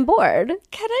girlfriend. I'm bored.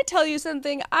 Can I tell you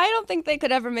something? I don't think they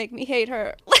could ever make me hate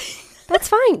her. That's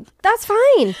fine. That's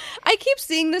fine. I keep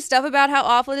seeing this stuff about how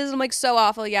awful it is. I'm like, so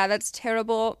awful. Yeah, that's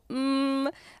terrible.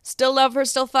 Still love her.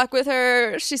 Still fuck with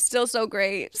her. She's still so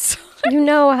great. You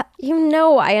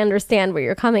know, I understand where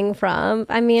you're coming from.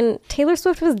 I mean, Taylor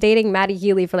Swift was dating Matty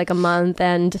Healy for like a month,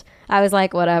 and I was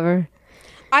like, whatever.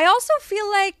 I also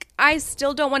feel like I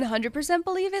still don't 100%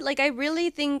 believe it. Like, I really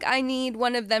think I need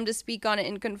one of them to speak on it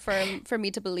and confirm for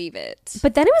me to believe it.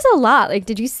 But then it was a lot. Like,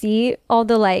 did you see all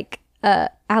the like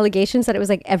allegations that it was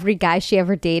like every guy she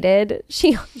ever dated?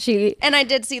 She. And I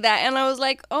did see that, and I was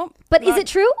like, oh. But is it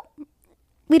true?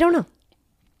 We don't know.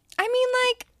 I mean,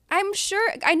 like, I'm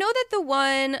sure. I know that the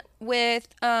one with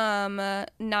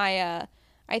Naya,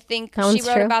 I think she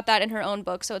wrote about that in her own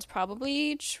book, so it's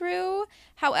probably true.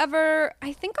 However,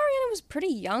 I think Ariana was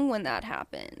pretty young when that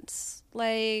happened.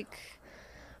 Like,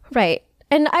 right.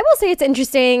 And I will say it's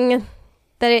interesting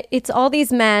that it's all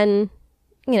these men,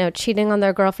 you know, cheating on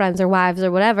their girlfriends or wives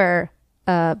or whatever.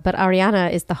 But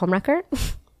Ariana is the homewrecker.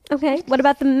 Okay. What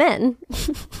about the men?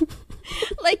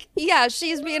 Like, yeah,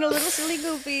 she's being a little silly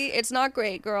goofy. It's not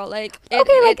great, girl. Like,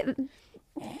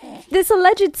 this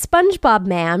alleged SpongeBob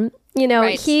man, you know,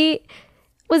 right. He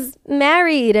was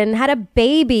married and had a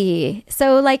baby.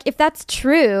 So, like, if that's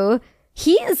true,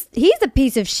 he's a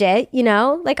piece of shit, you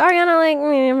know? Like, Ariana, like,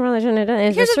 really shouldn't have done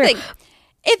it. Here's the thing.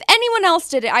 If anyone else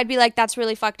did it, I'd be like, that's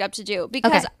really fucked up to do.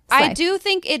 Because I do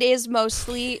think it is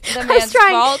mostly the man's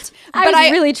fault. I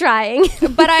was really trying.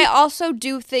 But I also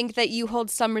do think that you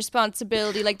hold some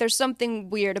responsibility. Like, there's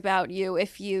something weird about you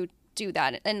if you do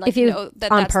that. And, like, if you know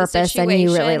that on that's purpose the situation. And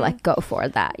you really, like, go for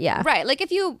that. Yeah. Right. Like,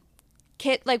 if you,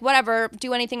 like, whatever,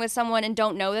 do anything with someone and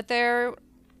don't know that they're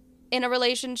in a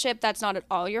relationship, that's not at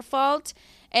all your fault.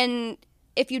 And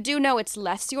if you do know, it's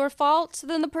less your fault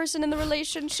than the person in the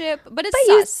relationship. But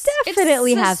you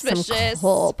definitely have some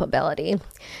culpability.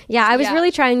 Yeah, I was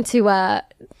really trying to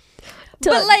but,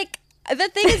 like, the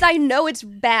thing is, I know it's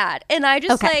bad. And I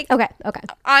just, okay.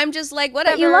 I'm just like,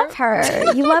 whatever. But you love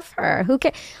her. You love her. Who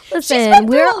cares? Listen,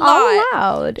 we're all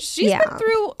allowed. She's been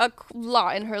through a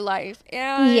lot in her life.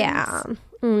 And yeah.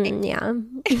 Yeah.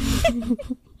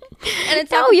 And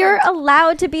it's you're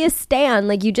allowed to be a stan.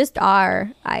 Like, you just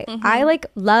are. I like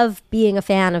love being a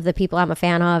fan of the people I'm a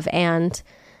fan of, and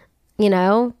you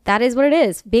know, that is what it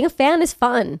is. Being a fan is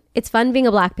fun. It's fun being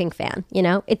a Blackpink fan, you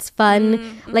know? It's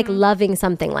fun like loving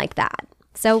something like that.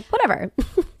 So whatever.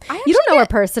 You don't know her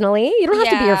personally. You don't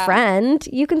have to be her friend.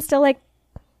 You can still like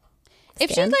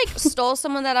if she like stole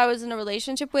someone that I was in a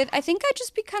relationship with, I think I'd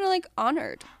just be kind of like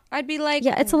honored. I'd be like,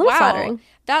 yeah, it's a little flattering.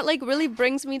 That like really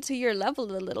brings me to your level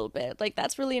a little bit. Like,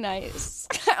 that's really nice.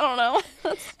 I don't know.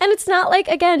 And it's not like,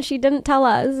 again, she didn't tell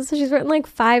us. So she's written like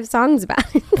 5 songs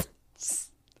about it.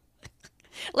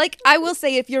 Like, I will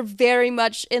say, if you're very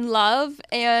much in love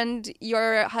and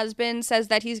your husband says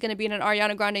that he's going to be in an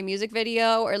Ariana Grande music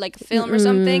video or like film or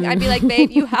something, I'd be like,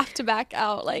 babe, you have to back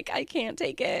out. Like, I can't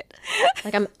take it.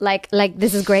 Like, I'm like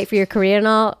this is great for your career and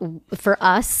all. For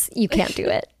us, you can't do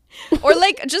it. Or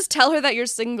like, just tell her that you're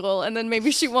single and then maybe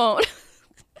she won't.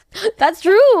 That's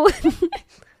true.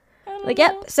 Like,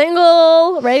 yep,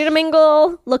 single, ready to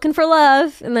mingle, looking for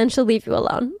love, and then she'll leave you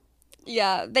alone.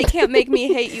 Yeah, they can't make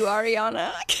me hate you,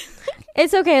 Ariana.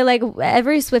 It's okay. Like,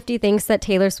 every Swiftie thinks that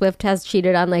Taylor Swift has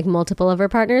cheated on like multiple of her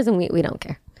partners, and we don't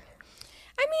care.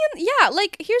 I mean, yeah,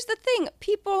 like, here's the thing.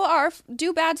 People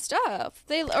do bad stuff.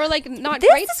 They are like not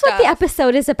this great is stuff. What the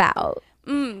episode is about.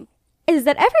 Is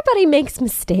that everybody makes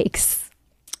mistakes.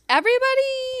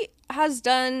 Everybody has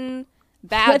done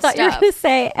bad stuff. I thought you were going to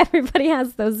say everybody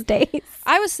has those days.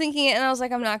 I was thinking it, and I was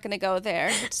like, I'm not going to go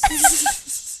there.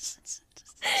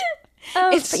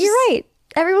 But you're right.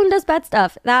 Everyone does bad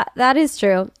stuff. That is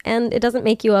true. And it doesn't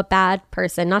make you a bad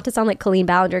person. Not to sound like Colleen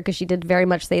Ballinger, because she did very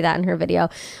much say that in her video.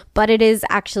 But it is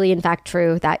actually, in fact,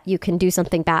 true that you can do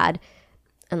something bad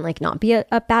and like not be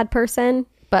a bad person.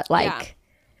 But like,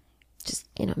 just,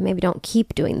 you know, maybe don't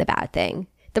keep doing the bad thing.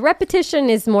 The repetition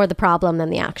is more the problem than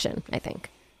the action, I think.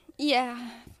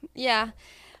 Yeah. Yeah.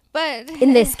 But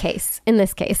in this case.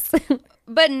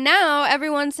 But now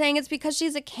everyone's saying it's because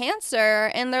she's a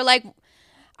Cancer. And they're like,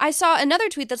 I saw another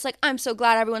tweet that's like, I'm so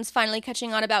glad everyone's finally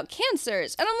catching on about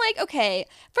cancers. And I'm like, okay,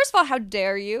 first of all, how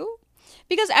dare you?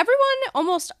 Because everyone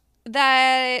almost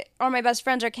that are my best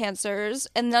friends are cancers,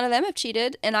 and none of them have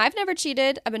cheated, and I've never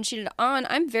cheated. I've been cheated on.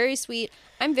 I'm very sweet.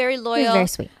 I'm very loyal. You're very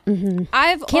sweet. Mm-hmm.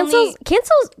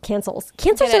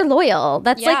 Cancers are loyal.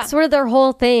 That's like sort of their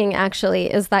whole thing,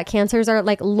 actually, is that cancers are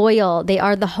like loyal. They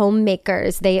are the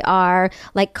homemakers. They are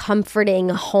like comforting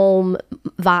home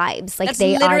vibes. Like that's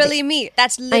literally me.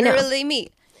 That's literally me.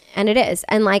 And it is.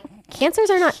 And like cancers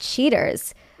are not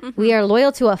cheaters. Mm-hmm. We are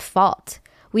loyal to a fault.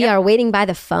 We are waiting by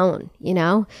the phone, you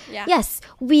know? Yeah. Yes,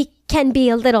 we can be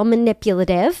a little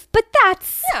manipulative, but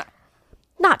that's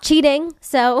not cheating.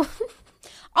 So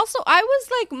also, I was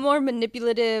like more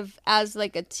manipulative as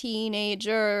like a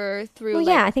teenager through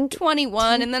I think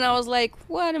 21, and then I was like,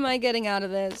 what am I getting out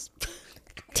of this?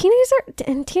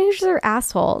 Teenagers are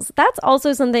assholes. That's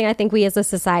also something I think we as a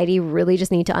society really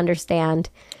just need to understand.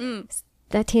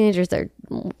 That teenagers are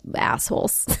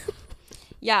assholes.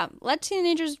 Yeah,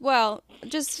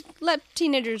 just let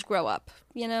teenagers grow up,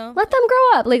 you know? Let them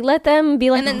grow up. Like, let them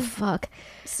be like, and then oh, fuck.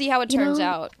 See how it turns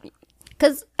out.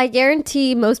 Because I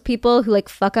guarantee most people who, like,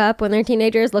 fuck up when they're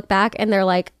teenagers look back and they're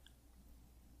like,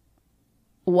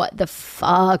 what the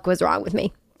fuck was wrong with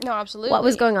me? No, absolutely. What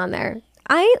was going on there?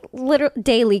 I literally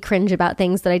daily cringe about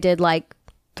things that I did, like,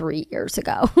 3 years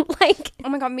ago. Like, oh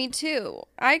my God, me too.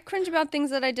 I cringe about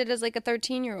things that I did as, like, a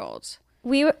 13-year-old.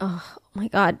 Oh my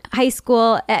God, high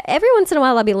school. Every once in a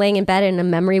while I'll be laying in bed and a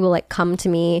memory will like come to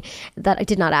me that I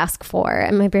did not ask for.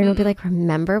 And my brain will be like,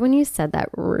 remember when you said that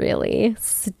really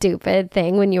stupid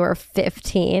thing when you were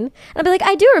 15? And I'll be like,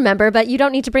 I do remember, but you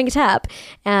don't need to bring it up.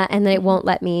 And then it won't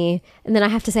let me. And then I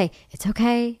have to say, it's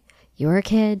okay. You're a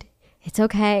kid. It's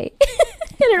okay.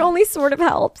 And it only sort of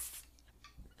helps.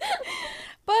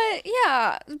 But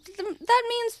yeah, that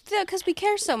means because we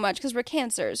care so much, because we're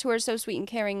cancers who are so sweet and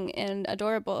caring and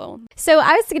adorable. So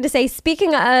I was going to say,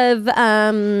 speaking of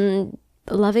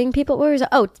loving people,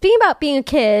 speaking about being a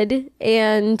kid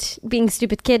and being a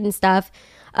stupid kid and stuff,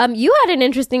 you had an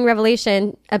interesting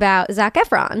revelation about Zac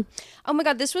Efron. Oh my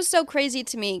God, this was so crazy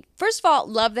to me. First of all,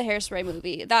 love the Hairspray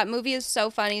movie. That movie is so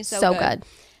funny, so good.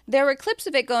 There were clips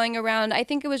of it going around. I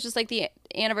think it was just like the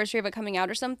anniversary of it coming out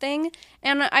or something.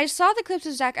 And I saw the clips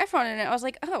of Zac Efron in it. I was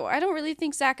like, oh, I don't really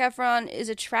think Zac Efron is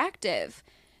attractive.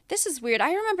 This is weird.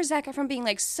 I remember Zac Efron being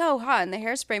like so hot in the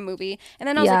Hairspray movie. And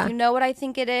then I was like, you know what I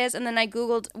think it is? And then I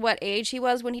Googled what age he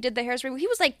was when he did the Hairspray movie. He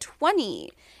was like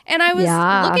 20. And I was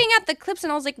looking at the clips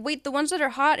and I was like, wait, the ones that are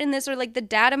hot in this are like the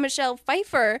dad of Michelle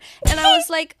Pfeiffer. And I was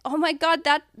like, oh my God,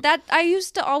 that I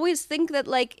used to always think that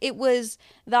like it was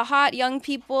the hot young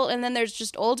people and then there's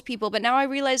just old people. But now I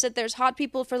realize that there's hot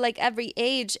people for like every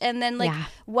age. And then like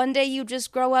one day you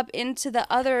just grow up into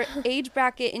the other age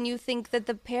bracket and you think that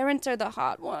the parents are the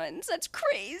hot ones. That's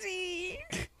crazy.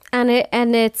 And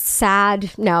it's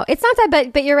sad. No, it's not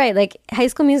sad, but you're right. Like High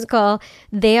School Musical,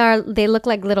 they look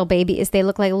like little babies. They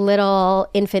look like little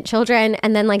infant children,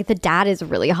 and then like the dad is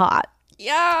really hot.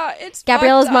 Yeah, it's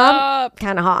Gabriella's mom,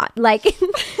 kind of hot. Like,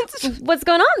 what's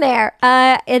going on there?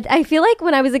 I feel like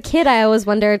when I was a kid, I always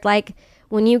wondered, like,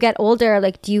 when you get older,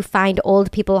 like, do you find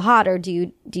old people hot, or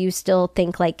do you still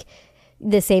think like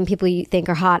the same people you think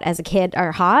are hot as a kid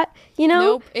are hot, you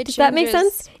know? Nope, Does that make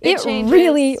sense? It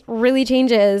really, really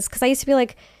changes. Because I used to be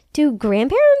like, do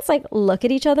grandparents like look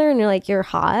at each other and you're like, you're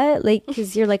hot? Like,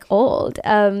 because you're like old.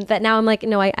 But now I'm like,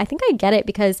 no, I think I get it,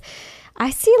 because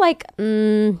I see like,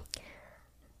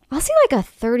 I'll see like a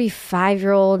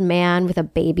 35-year-old man with a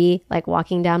baby like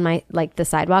walking down the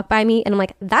sidewalk by me. And I'm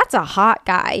like, that's a hot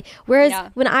guy.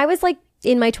 Whereas when I was like,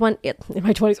 in my 20s,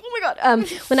 oh my God,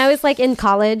 when I was like in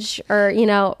college or, you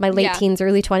know, my late teens,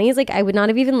 early 20s, like I would not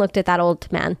have even looked at that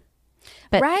old man.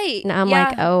 But now I'm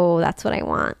like, oh, that's what I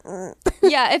want.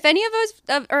 Yeah, if any of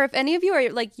us, or if any of you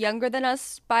are like younger than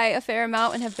us by a fair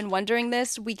amount and have been wondering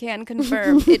this, we can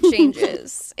confirm it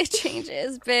changes. It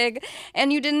changes big.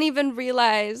 And you didn't even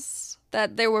realize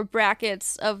that there were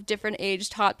brackets of different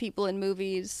aged hot people in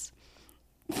movies.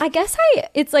 I guess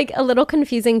it's like a little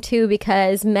confusing too,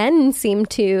 because men seem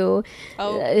to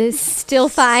still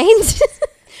find.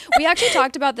 We actually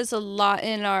talked about this a lot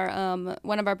in our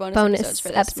one of our bonus episodes for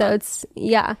this episodes. Month.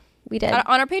 Yeah, we did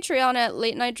on our Patreon at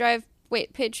Late Night Drive.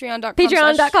 Wait,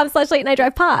 patreon.com/Late Night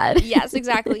Drive Pod. Yes,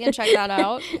 exactly, and check that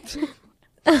out.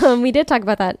 We did talk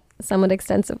about that somewhat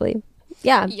extensively.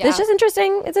 Yeah, it's just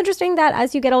interesting. It's interesting that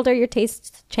as you get older, your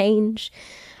tastes change,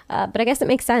 but I guess it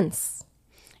makes sense.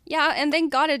 Yeah, and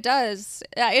thank God it does.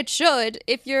 It should,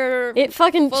 if you're It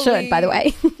fucking should, by the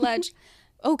way. Fledged.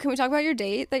 Oh, can we talk about your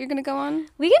date that you're going to go on?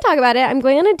 We can talk about it. I'm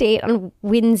going on a date on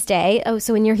Wednesday. Oh,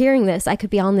 so when you're hearing this, I could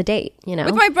be on the date, you know?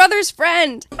 With my brother's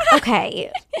friend.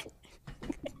 Okay.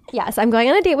 Yes, I'm going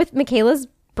on a date with Michaela's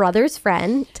brother's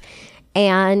friend.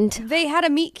 And they had a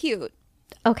meet cute.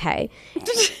 okay.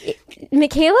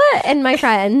 Michaela and my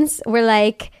friends were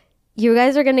like, you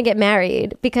guys are going to get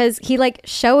married, because he like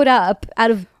showed up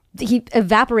he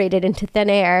evaporated into thin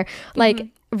air, like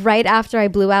right after I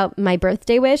blew out my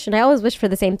birthday wish. And I always wish for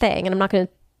the same thing. And I'm not going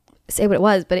to say what it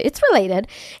was, but it's related.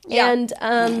 Yeah.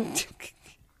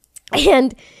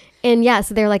 And yeah,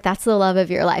 so they're like, that's the love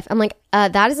of your life. I'm like,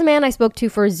 that is a man I spoke to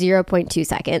for 0.2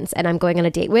 seconds and I'm going on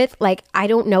a date with. Like, I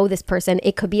don't know this person.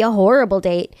 It could be a horrible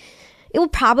date. It will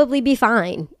probably be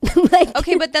fine. Like,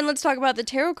 okay, but then let's talk about the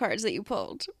tarot cards that you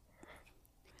pulled.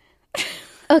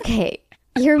 Okay,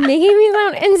 you're making me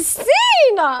sound insane.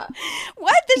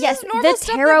 What? This is normal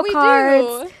stuff that we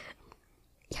do.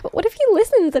 Yeah, but what if he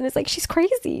listens and is like, she's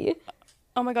crazy?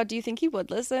 Oh my God, do you think he would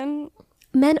listen?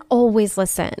 Men always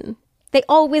listen. They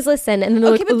always listen, and then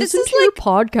they're like, but this is like your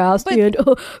podcast, and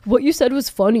what you said was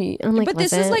funny. I'm like, but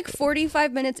this is like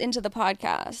 45 minutes into the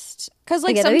podcast, because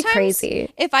like that'd sometimes be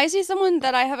crazy. If I see someone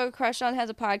that I have a crush on has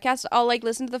a podcast, I'll like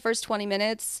listen to the first 20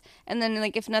 minutes, and then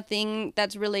like if nothing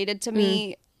that's related to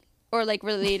me or like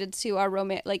related to our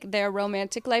their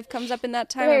romantic life comes up in that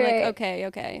time, I'm like,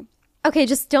 okay,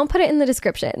 just don't put it in the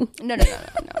description. No,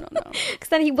 because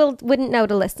then he wouldn't know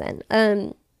to listen.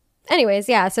 Anyways,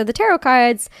 yeah, so the tarot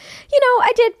cards,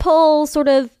 I did pull sort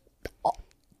of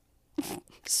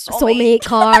soulmate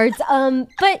cards. But,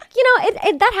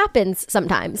 that happens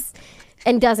sometimes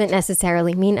and doesn't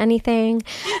necessarily mean anything.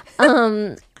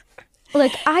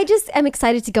 Look, I just am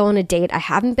excited to go on a date. I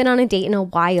haven't been on a date in a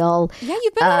while. Yeah,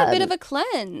 you've been on a bit of a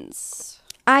cleanse.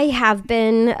 I have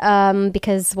been,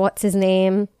 because what's his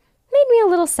name made me a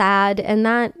little sad. And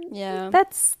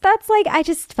that's like, I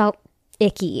just felt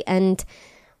icky. And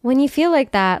when you feel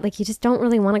like that, like you just don't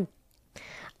really want to,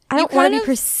 I don't want to be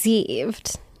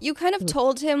perceived. You kind of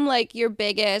told him like your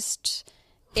biggest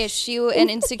issue and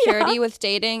insecurity with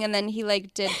dating, and then he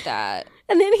like did that.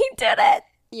 And then he did it.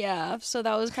 Yeah, so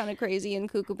that was kind of crazy and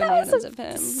cuckoo bananas of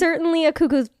him. Certainly a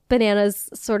cuckoo bananas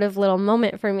sort of little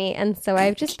moment for me. And so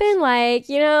I've just been like,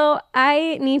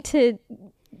 I need to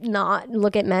not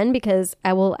look at men because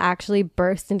I will actually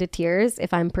burst into tears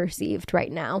if I'm perceived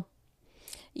right now.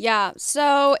 Yeah,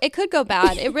 so it could go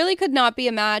bad. It really could not be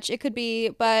a match. It could be,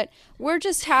 but we're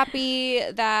just happy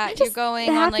that you're going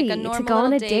on like a normal to go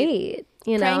on a date.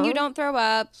 Praying you don't throw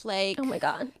up. Like, oh my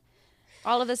God,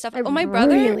 all of this stuff. My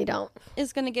brother really don't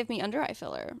is gonna give me under eye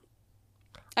filler.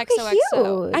 XOXO.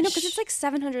 Huge. I know, because it's like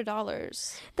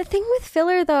 $700. The thing with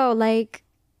filler though, like,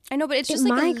 I know, but it's just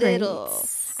like migraines. a little.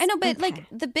 I know, but like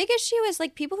the big issue is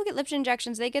like people who get lip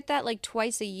injections, they get that like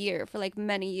twice a year for like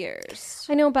many years.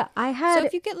 I know, but so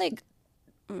if you get like,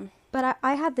 but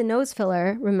I had the nose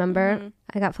filler. Remember,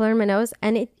 I got filler in my nose,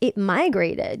 and it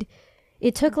migrated.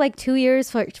 It took like 2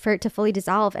 years for it to fully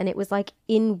dissolve, and it was like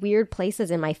in weird places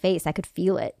in my face. I could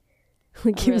feel it.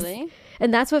 Like, really?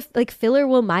 And that's what like filler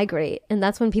will migrate, and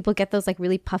that's when people get those like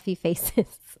really puffy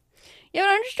faces. Yeah, but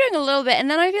I'm just doing a little bit.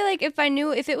 And then I feel like if I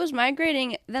knew if it was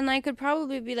migrating, then I could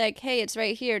probably be like, hey, it's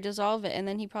right here, dissolve it. And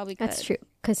then he probably could. That's true,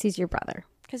 because he's your brother.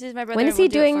 Because he's my brother. When is he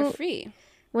doing it for free?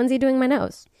 When's he doing my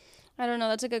nose? I don't know.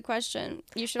 That's a good question.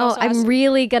 You should also I'm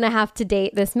really going to have to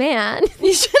date this man.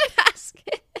 You should ask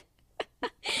it.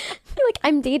 Like,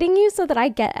 I'm dating you so that I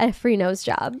get a free nose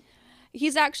job.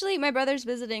 He's actually, my brother's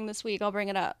visiting this week. I'll bring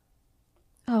it up.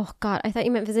 Oh, God. I thought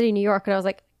you meant visiting New York. And I was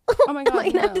like, oh my God,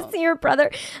 I'm gonna have to see your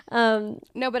brother.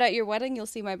 No, but at your wedding, you'll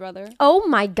see my brother. Oh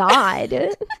my God.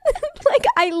 Like,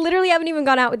 I literally haven't even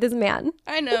gone out with this man.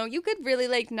 I know. You could really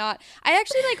like not. I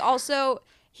actually like also,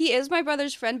 he is my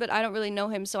brother's friend, but I don't really know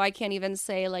him. So I can't even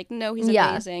say like, no, he's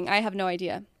amazing. I have no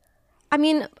idea. I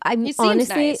mean, he seems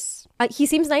nice. He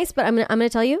seems nice, but I'm gonna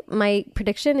tell you, my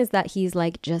prediction is that he's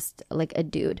like just like a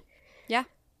dude. Yeah.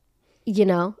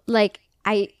 Like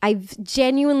I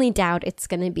genuinely doubt it's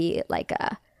gonna be like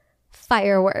a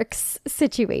fireworks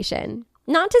situation.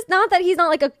 Not that he's not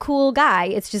like a cool guy.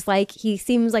 It's just like he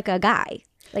seems like a guy.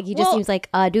 Like he just seems like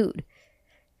a dude.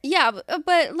 Yeah,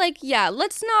 but like, yeah,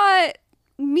 let's not.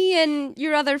 Me and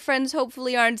your other friends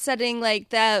hopefully aren't setting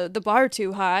like the bar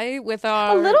too high with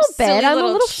our a little bit. I'm a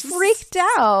little freaked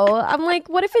out. I'm like,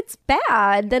 what if it's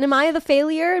bad? Then am I the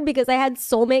failure because I had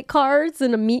soulmate cards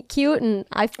and a meet cute and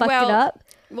I fucked it up?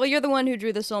 Well, you're the one who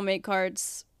drew the soulmate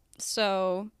cards,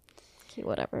 so okay,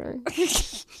 whatever.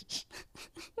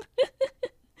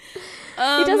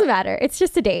 It doesn't matter. It's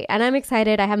just a date, and I'm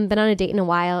excited. I haven't been on a date in a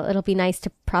while. It'll be nice to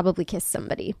probably kiss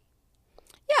somebody.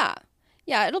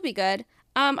 Yeah, it'll be good.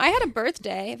 I had a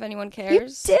birthday, if anyone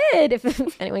cares. You did,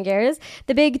 if anyone cares.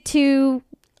 The big 2-2.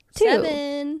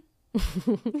 7.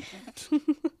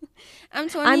 I'm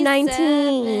 27. I'm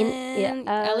 19.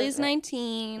 Yeah. Ellie's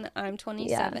 19. I'm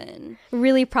 27. Yeah.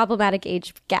 Really problematic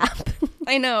age gap.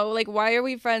 I know. Like, why are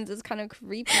we friends? It's kind of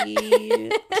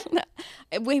creepy.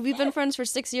 Wait, we've been friends for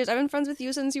 6 years. I've been friends with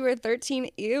you since you were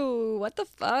 13. Ew, what the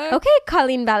fuck? Okay,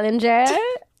 Colleen Ballinger.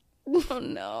 Oh,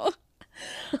 no.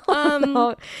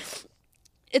 No.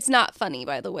 It's not funny,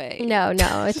 by the way. No,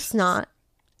 it's not.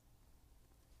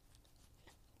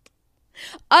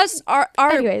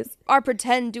 Anyways, our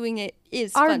pretend doing it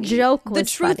is our funny. Joke was the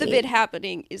truth funny. of it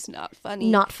happening is not funny.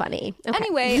 Not funny. Okay.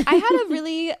 Anyway,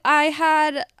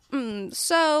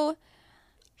 so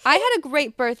I had a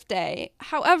great birthday.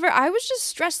 However, I was just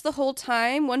stressed the whole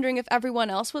time, wondering if everyone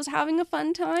else was having a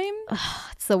fun time.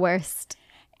 Ugh, it's the worst.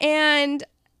 And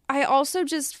I also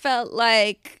just felt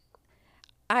like,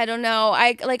 I don't know,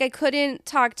 I couldn't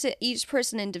talk to each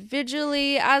person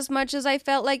individually as much as I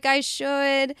felt like I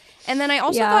should. And then I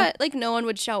also thought like no one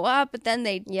would show up, but then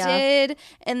they did.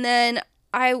 And then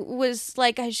I was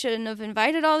like, I shouldn't have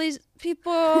invited all these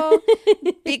people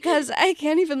because I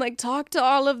can't even like talk to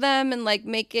all of them and like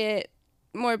make it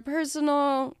more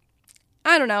personal.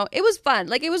 I don't know. It was fun.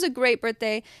 Like, it was a great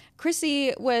birthday.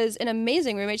 Chrissy was an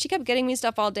amazing roommate. She kept getting me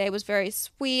stuff all day. Was very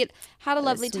sweet. Had a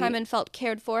lovely time and felt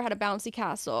cared for. Had a bouncy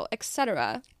castle,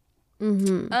 etc.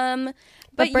 But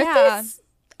birthdays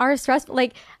are stressful.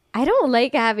 Like, I don't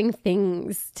like having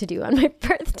things to do on my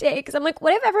birthday because I'm like,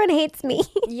 what if everyone hates me?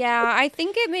 Yeah, I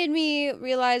think it made me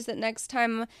realize that next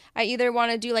time I either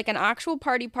want to do like an actual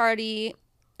party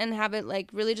and have it like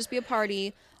really just be a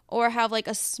party, or have like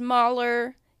a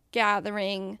smaller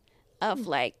gathering of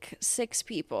like 6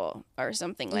 people or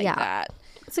something like that.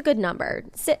 It's a good number.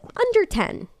 Sit under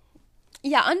 10.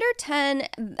 Yeah, under 10,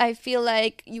 I feel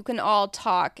like you can all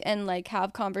talk and like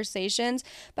have conversations.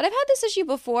 But I've had this issue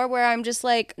before where I'm just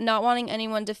like not wanting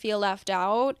anyone to feel left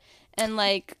out and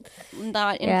like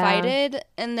not invited.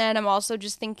 And then I'm also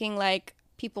just thinking like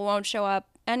people won't show up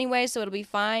anyway, so it'll be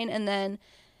fine. And then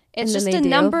it's just a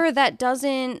number that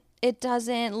doesn't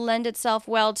lend itself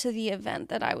well to the event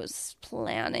that I was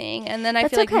planning. And then I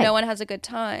feel like no one has a good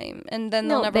time. And then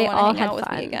they'll never want to hang out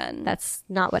with me again. That's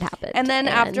not what happened. And then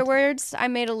afterwards, I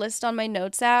made a list on my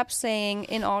notes app saying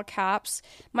in all caps,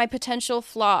 my potential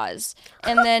flaws.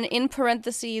 And then in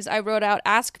parentheses, I wrote out,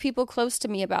 ask people close to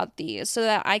me about these so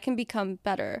that I can become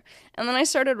better. And then I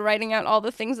started writing out all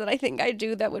the things that I think I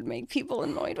do that would make people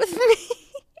annoyed with me.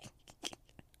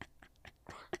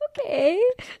 Okay.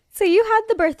 So you had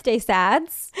the birthday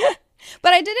sads.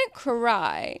 But I didn't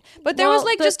cry. But there was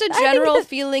like just a general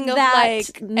feeling of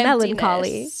like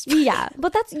melancholy. Emptiness. Yeah.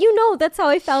 But that's how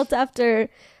I felt after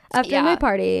my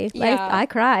party. Like I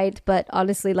cried, but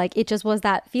honestly, like it just was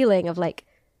that feeling of like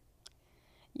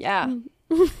It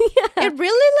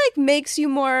really like makes you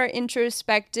more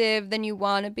introspective than you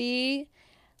want to be.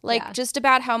 Like just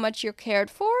about how much you're cared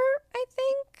for, I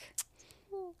think.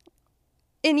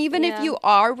 And even if you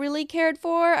are really cared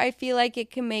for, I feel like it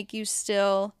can make you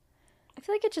still I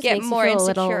feel like it just get makes more you feel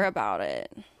insecure about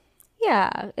it.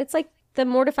 Yeah. It's like the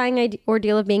mortifying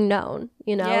ordeal of being known,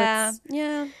 you know?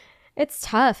 Yeah. It's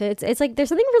tough. It's like there's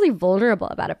something really vulnerable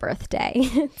about a birthday.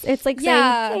 It's like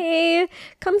saying, hey,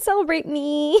 come celebrate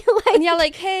me.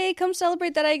 Like, hey, come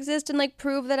celebrate that I exist and like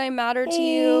prove that I matter to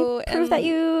you. Prove that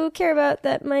you care about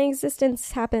that my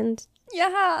existence happened.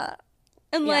 Yeah.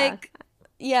 And that's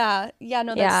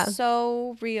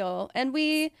so real. And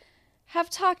we have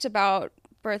talked about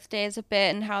birthdays a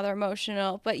bit and how they're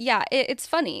emotional. But yeah, it's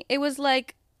funny. It was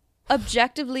like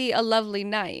objectively a lovely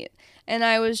night. And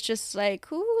I was just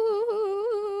like,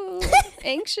 ooh,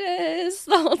 anxious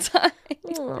the whole time.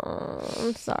 Oh,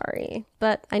 I'm sorry.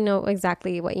 But I know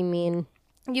exactly what you mean.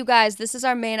 You guys, this is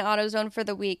our main AutoZone for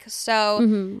the week.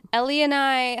 So Ellie and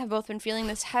I have both been feeling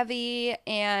this heavy,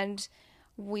 and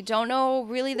we don't know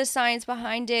really the science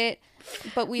behind it,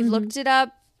 but we've looked it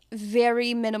up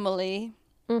very minimally.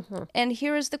 And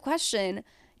here is the question.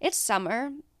 It's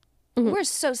summer. We're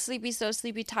so sleepy,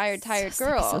 tired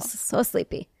girl. So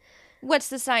sleepy. What's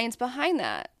the science behind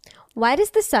that? Why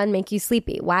does the sun make you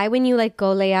sleepy? Why, when you like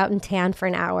go lay out and tan for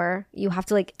an hour, you have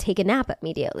to like take a nap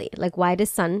immediately? Like, why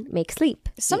does sun make sleep?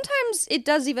 Sometimes it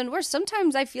does even worse.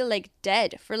 Sometimes I feel like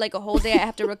dead for like a whole day. I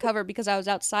have to recover because I was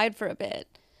outside for a bit.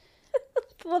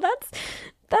 Well, that's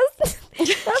not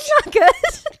good.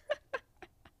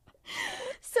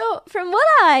 So, from what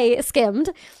I skimmed,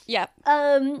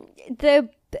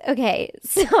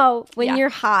 so when you're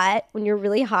hot, when you're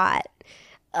really hot,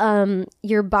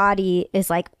 your body is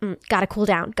like, gotta cool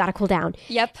down.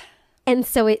 Yep. And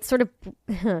so it sort of,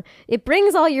 it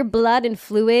brings all your blood and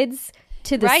fluids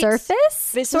to the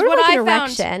surface. This sort is of what like I an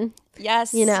found. erection.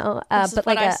 Yes. You know, This is but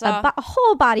what like I saw. a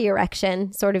whole body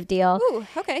erection sort of deal. Ooh,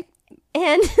 okay.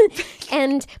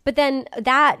 And but then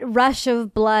that rush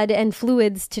of blood and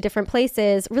fluids to different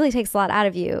places really takes a lot out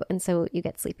of you, and so you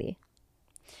get sleepy.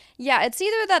 Yeah, it's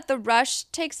either that the rush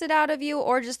takes it out of you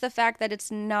or just the fact that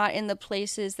it's not in the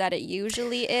places that it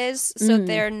usually is, so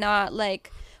they're not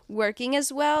like working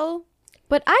as well.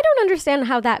 But I don't understand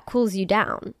how that cools you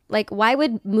down. Like, why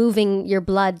would moving your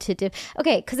blood to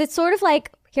okay, because it's sort of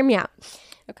like, hear me out.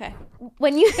 Okay.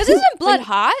 When you Because isn't blood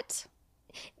hot?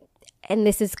 And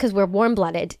this is because we're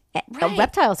warm-blooded. Right.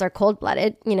 Reptiles are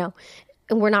cold-blooded, you know,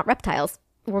 and we're not reptiles.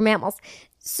 We're mammals.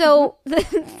 So,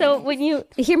 so when you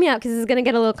hear me out, because this is going to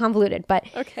get a little convoluted, but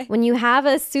Okay. when you have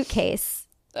a suitcase,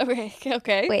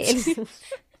 Okay. wait,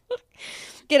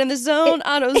 Get in the zone,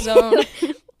 auto zone.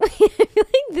 I feel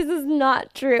like this is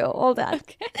not true. Hold on.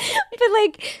 Okay. But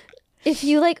like, if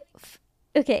you like,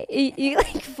 you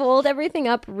like fold everything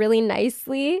up really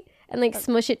nicely and like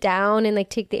smush it down and like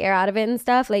take the air out of it and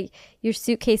stuff, like your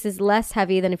suitcase is less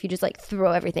heavy than if you just like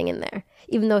throw everything in there,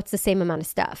 even though it's the same amount of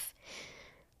stuff.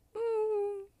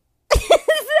 Is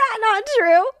that not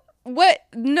true? What?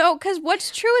 No, because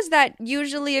what's true is that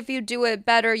usually if you do it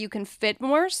better, you can fit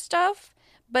more stuff.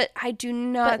 But I do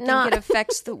not think it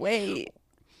affects the weight.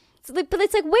 But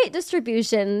it's like weight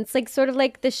distribution. It's like sort of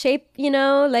like the shape, you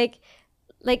know, like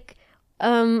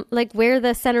where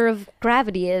the center of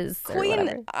gravity is.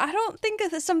 Queen, I don't think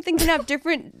that something can have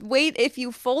different weight if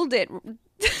you fold it.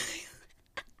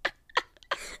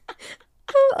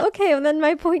 Okay, well then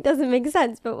my point doesn't make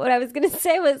sense. But what I was gonna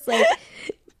say was like,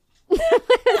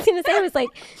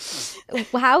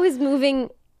 how is moving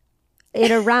it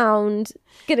around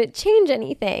gonna change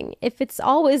anything if it's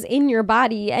always in your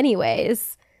body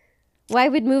anyways? Why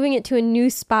would moving it to a new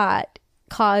spot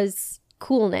cause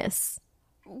coolness?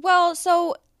 Well,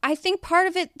 so I think part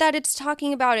of it that it's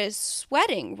talking about is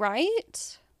sweating,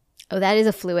 right? Oh, that is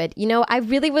a fluid. You know, I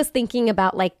really was thinking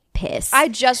about like piss. I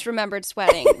just remembered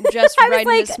sweating just right in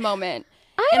this moment.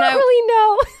 I don't really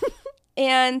know.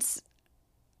 And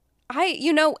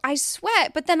I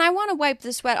sweat, but then I want to wipe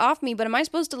the sweat off me, but am I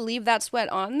supposed to leave that sweat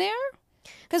on there?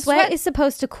 Because sweat is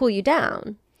supposed to cool you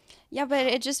down. Yeah, but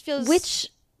it just feels Which,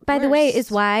 by the way,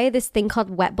 is why this thing called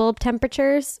wet bulb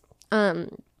temperatures,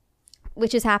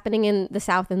 which is happening in the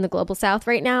South and the global South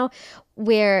right now,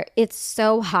 where it's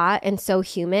so hot and so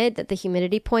humid that the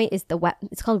humidity point is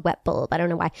it's called wet bulb. I don't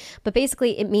know why. But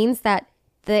basically it means that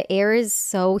the air is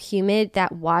so humid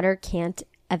that water can't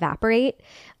evaporate.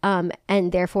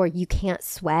 And therefore you can't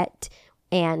sweat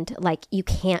and like you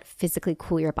can't physically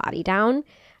cool your body down.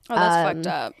 Oh, that's fucked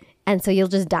up. And so you'll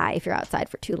just die if you're outside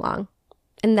for too long.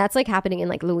 And that's like happening in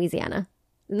like Louisiana.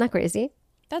 Isn't that crazy?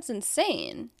 That's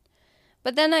insane.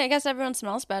 But then I guess everyone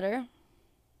smells better.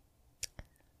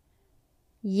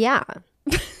 Yeah.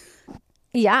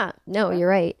 Yeah. No, you're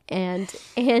right. And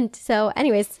so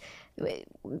anyways,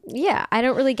 yeah, I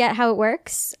don't really get how it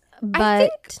works. But I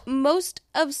think most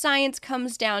of science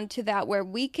comes down to that, where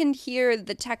we can hear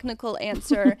the technical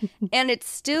answer and it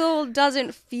still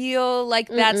doesn't feel like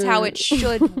that's how it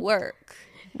should work.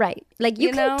 Right. Like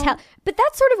you can tell. But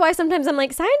that's sort of why sometimes I'm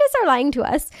like, scientists are lying to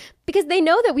us because they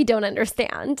know that we don't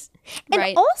understand.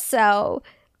 And also,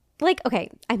 like,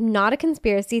 okay, I'm not a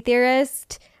conspiracy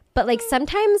theorist, but like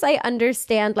sometimes I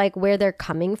understand like where they're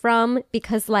coming from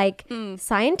because like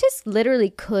scientists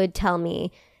literally could tell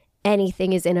me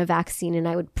anything is in a vaccine and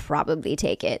I would probably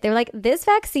take it. They're like, this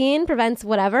vaccine prevents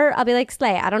whatever. I'll be like,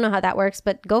 slay. I don't know how that works,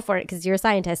 but go for it because you're a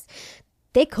scientist.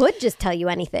 They could just tell you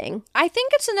anything. I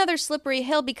think it's another slippery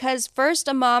hill because first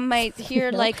a mom might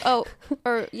hear like, a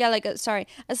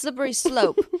slippery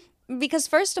slope. Because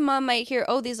first a mom might hear,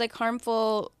 these like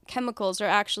harmful chemicals are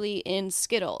actually in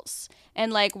Skittles.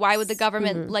 And like, why would the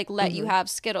government like let you have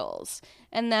Skittles?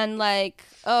 And then like,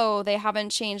 they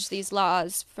haven't changed these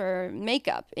laws for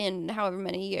makeup in however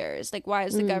many years. Like, why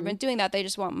is the government doing that? They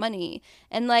just want money.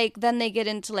 And like, then they get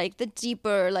into like the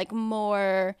deeper, like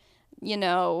more,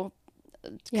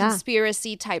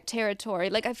 conspiracy type territory.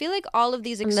 Like, I feel like all of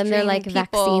these extreme and then they're like, people,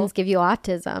 vaccines give you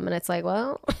autism, and it's like,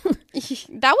 well,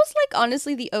 that was like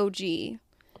honestly the OG.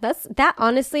 That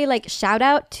honestly, like, shout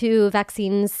out to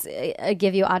vaccines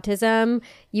give you autism.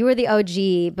 You were the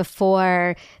OG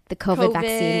before the COVID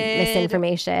vaccine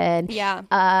misinformation. Yeah.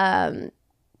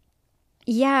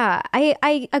 Yeah,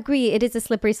 I agree. It is a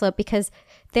slippery slope because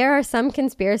there are some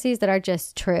conspiracies that are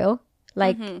just true.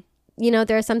 Like,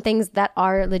 there are some things that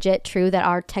are legit true that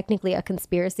are technically a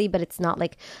conspiracy, but it's not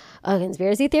like a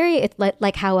conspiracy theory. It's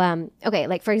like how,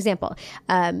 like for example,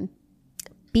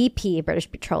 BP,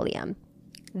 British Petroleum,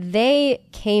 they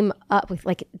came up with,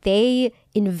 like, they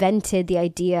invented the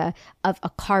idea of a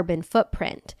carbon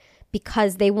footprint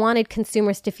because they wanted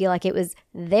consumers to feel like it was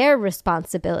their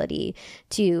responsibility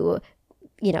to,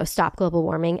 you know, stop global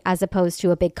warming, as opposed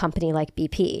to a big company like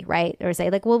BP, right? Or say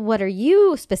like, well, what are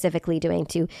you specifically doing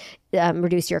to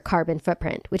reduce your carbon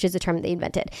footprint, which is a term they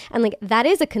invented. And like, that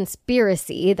is a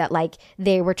conspiracy that like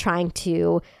they were trying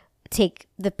to take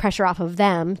the pressure off of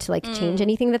them to like change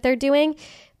anything that they're doing.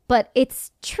 But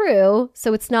it's true.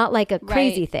 So it's not like a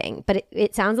crazy thing, but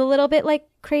it sounds a little bit like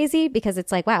crazy because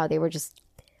it's like, wow, they were just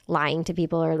lying to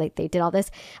people, or like they did all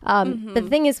this. But the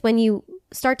thing is, when you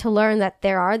start to learn that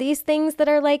there are these things that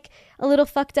are like a little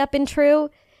fucked up and true,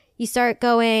 you start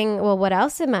going, well, what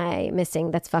else am I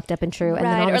missing that's fucked up and true? And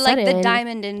then all of a sudden, like the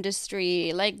diamond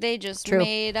industry, like they just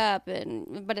made up,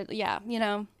 you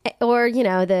know. Or, you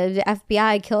know, the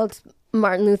FBI killed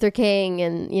Martin Luther King,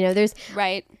 and, you know, there's...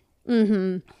 Right.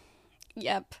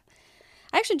 Yep.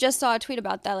 I actually just saw a tweet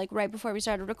about that, like right before we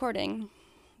started recording.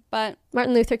 But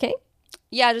Martin Luther King?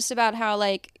 Yeah, just about how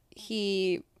like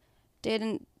he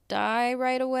didn't die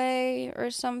right away or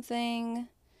something.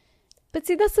 But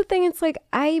see, that's the thing. It's like,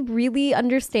 I really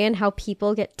understand how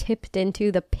people get tipped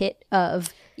into the pit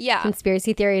of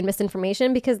conspiracy theory and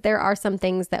misinformation, because there are some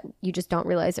things that you just don't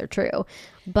realize are true.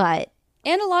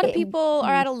 And a lot of people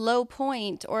are at a low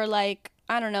point, or like,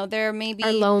 I don't know, they're maybe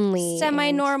are lonely,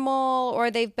 semi-normal, or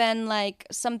they've been like,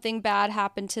 something bad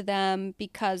happened to them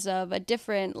because of a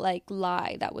different like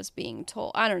lie that was being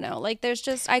told. I don't know. Like, there's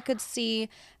just, I could see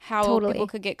how people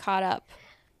could get caught up.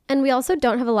 And we also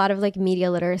don't have a lot of like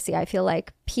media literacy. I feel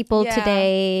like people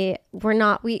today,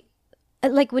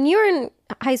 like when you were in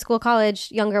high school,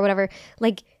 college, younger, whatever,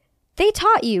 like they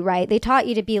taught you, right? They taught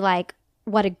you to be like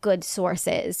what a good source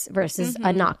is versus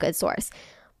a not good source.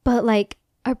 But like,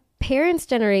 our parents'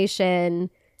 generation,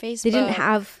 Facebook, they didn't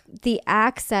have the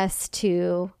access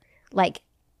to like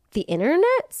the internet.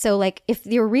 So like, if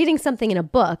you're reading something in a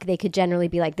book, they could generally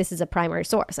be like, this is a primary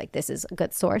source, like this is a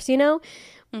good source, you know.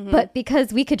 But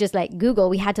because we could just like Google,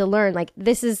 we had to learn like,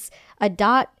 this is a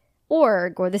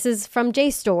 .org, or this is from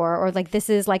JSTOR, or like this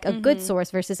is like a good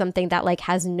source versus something that like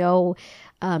has no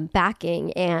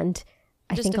backing. And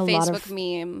I just think a lot Facebook of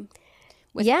meme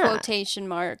with quotation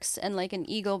marks and like an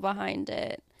eagle behind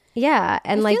it. Yeah.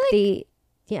 And like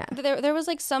there was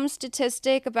like some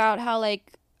statistic about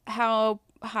how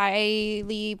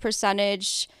highly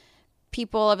percentage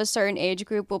people of a certain age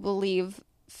group will believe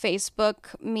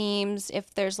Facebook memes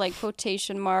if there's like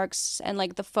quotation marks and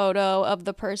like the photo of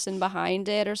the person behind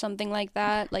it or something like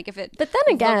that. Like if it but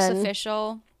then again, looks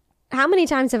official. How many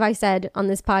times have I said on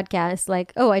this podcast,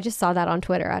 like, oh, I just saw that on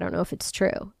Twitter, I don't know if it's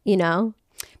true, you know?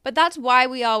 But that's why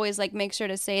we always like make sure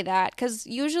to say that, because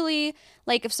usually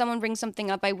like if someone brings something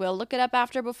up, I will look it up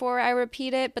after before I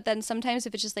repeat it. But then sometimes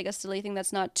if it's just like a silly thing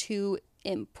that's not too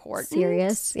important,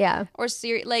 serious, or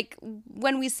like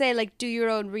when we say like do your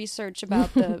own research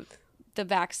about the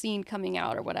vaccine coming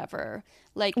out or whatever,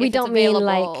 like we if don't it's mean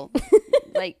available,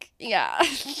 like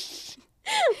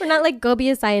we're not like go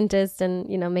be a scientist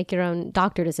and, you know, make your own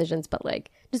doctor decisions, but like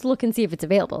just look and see if it's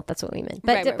available. That's what we meant.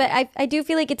 But I do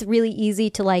feel like it's really easy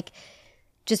to like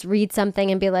just read something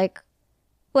and be like,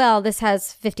 well, this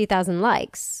has 50,000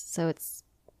 likes, so it's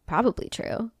probably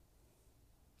true.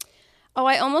 Oh,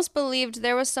 I almost believed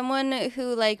there was someone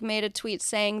who like made a tweet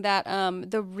saying that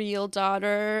the real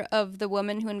daughter of the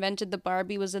woman who invented the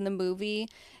Barbie was in the movie,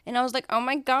 and I was like, oh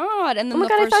my god! And then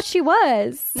I thought she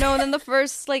was. No, and then the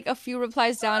first like a few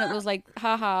replies down, it was like,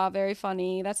 haha, very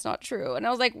funny. That's not true. And I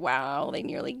was like, wow, they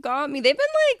nearly got me. They've been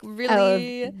like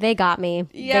really. Oh, they got me.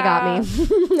 Yeah. They got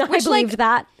me. I believed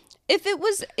that. If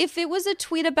it was a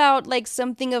tweet about like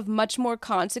something of much more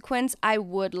consequence, I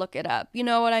would look it up. You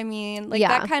know what I mean? Like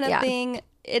that kind of thing.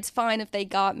 It's fine if they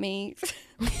got me.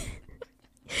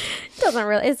 Doesn't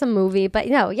really. It's a movie, but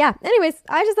no, yeah. Anyways,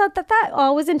 I just thought that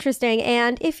all was interesting.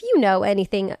 And if you know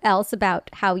anything else about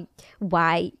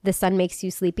why the sun makes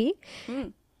you sleepy,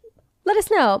 let us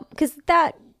know, because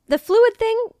the fluid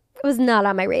thing was not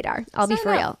on my radar. I'll be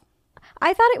for real.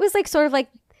 I thought it was like sort of like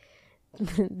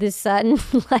the sun,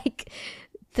 like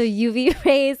the UV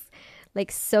rays, like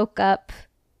soak up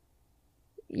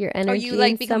your energy. Or you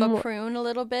like become a prune a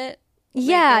little bit.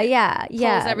 Yeah.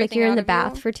 Like you're in the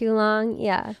bath for too long.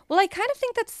 Yeah. Well, I kind of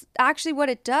think that's actually what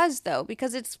it does, though,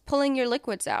 because it's pulling your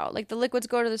liquids out. Like the liquids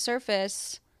go to the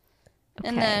surface,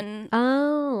 and then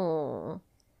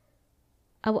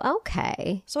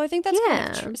okay. So I think that's kind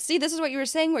of true. See, this is what you were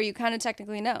saying, where you kind of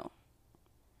technically know.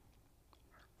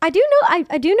 I do know.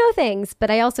 I do know things, but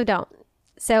I also don't.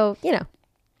 So, you know.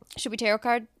 Should we tarot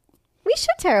card? We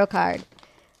should tarot card.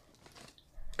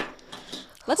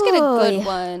 Let's get a good yeah.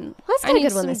 one. Let's get a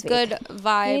good one this week. Good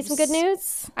vibes. You need some good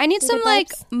news? I need some like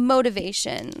vibes?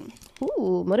 motivation.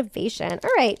 Ooh, motivation. All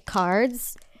right,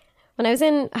 cards. When I was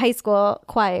in high school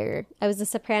choir, I was a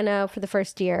soprano for the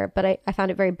first year, but I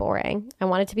found it very boring. I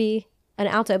wanted to be an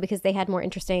alto because they had more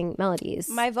interesting melodies.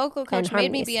 My vocal coach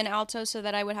made me harmonies. be an alto so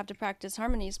that I would have to practice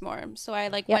harmonies more. So I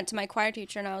went to my choir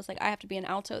teacher and I was like, I have to be an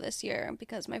alto this year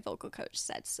because my vocal coach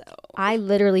said so. I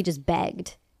literally just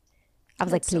begged. I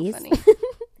was That's like, please. so funny.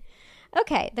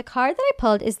 Okay, the card that I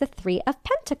pulled is the Three of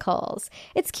Pentacles.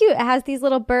 It's cute. It has these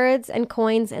little birds and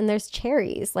coins, and there's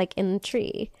cherries like in the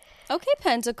tree. Okay,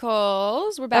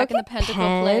 Pentacles. We're back in the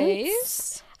Pentacle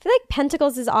place. I feel like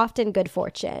Pentacles is often good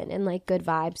fortune and like good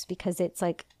vibes because it's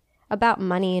like about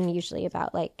money and usually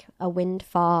about like a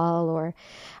windfall or.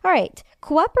 All right,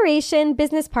 cooperation,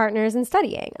 business partners, and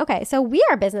studying. Okay, so we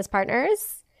are business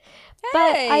partners.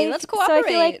 Hey, let's cooperate. So I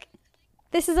feel like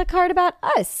this is a card about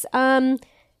us.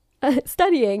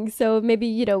 Studying, so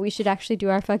maybe we should actually do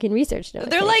our fucking research. No,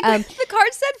 they're like the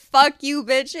card said "fuck you,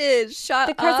 bitches." Shut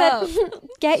the card up. said,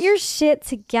 "Get your shit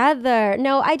together."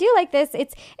 No, I do like this.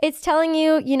 It's telling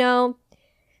you,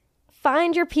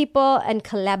 find your people and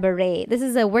collaborate. This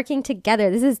is a working together.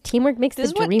 This is teamwork makes the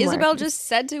dream work. This is what Isabel just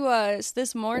said to us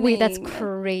this morning. Wait, that's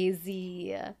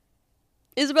crazy.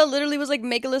 Isabel literally was like,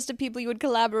 "Make a list of people you would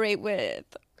collaborate with."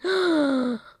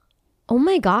 Oh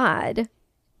my god.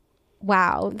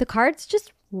 Wow, the cards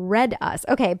just read us.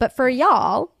 Okay, but for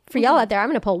y'all out there, I'm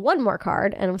going to pull one more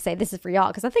card and I'm going to say this is for y'all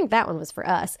because I think that one was for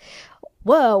us.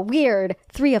 Whoa, weird.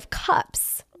 Three of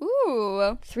Cups.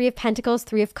 Ooh. Three of Pentacles,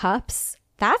 Three of Cups.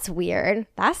 That's weird.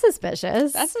 That's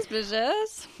suspicious. That's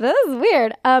suspicious. This is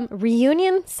weird.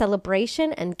 Reunion,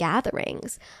 celebration, and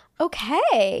gatherings.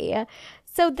 Okay.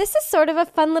 So this is sort of a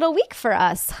fun little week for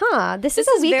us, huh? This is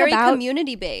a week very about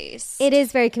community based. It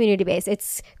is very community based.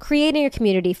 It's creating your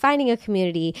community, finding a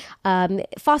community,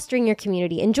 fostering your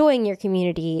community, enjoying your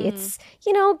community. It's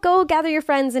go gather your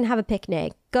friends and have a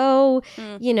picnic. Go,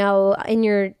 in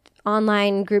your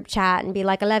online group chat and be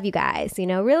like, I love you guys.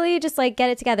 Really just like get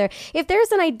it together. If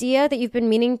there's an idea that you've been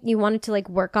meaning you wanted to like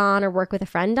work on or work with a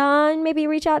friend on, maybe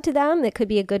reach out to them. That could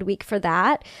be a good week for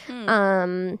that.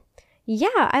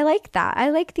 Yeah, I like that. I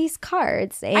like these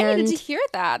cards. And I needed to hear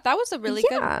that. That was a really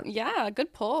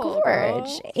good pull.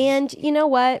 Gorge. And you know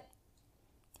what?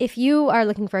 If you are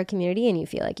looking for a community and you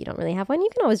feel like you don't really have one, you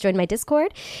can always join my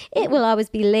Discord. It will always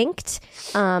be linked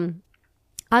on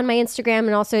my Instagram.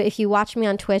 And also if you watch me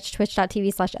on Twitch,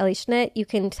 twitch.tv/EllieSchnitt, you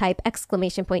can type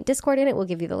 !Discord in it. We'll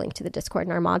give you the link to the Discord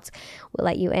and our mods will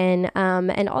let you in.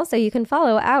 And also you can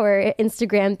follow our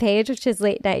Instagram page, which is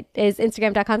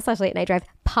Instagram.com/late night drive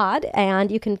pod.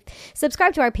 And you can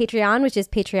subscribe to our Patreon, which is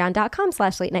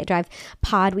patreon.com/late night drive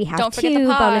pod. We have two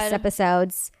bonus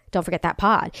episodes. Don't forget that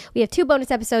pod. We have 2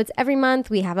 bonus episodes every month.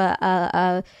 We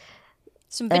have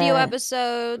some video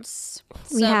episodes.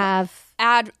 We have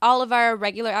all of our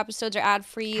regular episodes are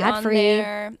ad-free on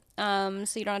there.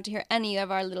 So you don't have to hear any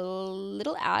of our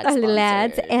little ads.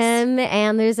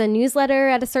 And there's a newsletter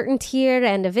at a certain tier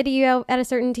and a video at a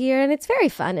certain tier, and it's very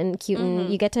fun and cute, and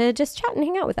you get to just chat and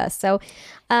hang out with us. So,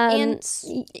 and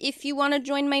if you want to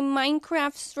join my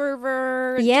Minecraft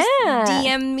server, just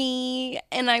DM me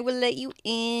and I will let you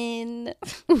in.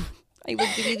 I will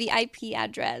give you the IP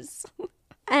address.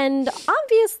 And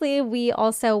obviously, we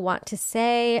also want to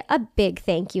say a big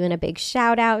thank you and a big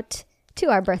shout out to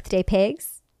our birthday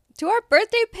pigs.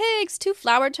 To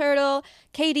Flower Turtle,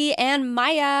 Katie, and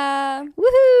Maya.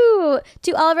 Woohoo!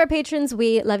 To all of our patrons,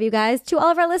 we love you guys. To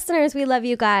all of our listeners, we love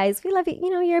you guys. We love you.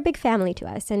 You're a big family to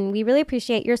us, and we really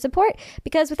appreciate your support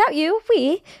because without you,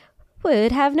 we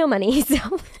would have no money.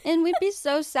 And we'd be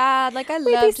so sad. Like, I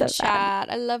love to chat.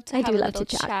 I love to have a little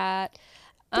chat.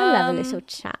 I love a little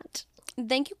chat.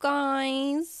 Thank you,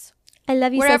 guys. I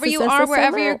love you wherever you are,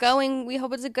 wherever so you're going. We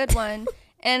hope it's a good one.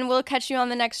 And we'll catch you on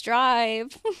the next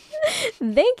drive.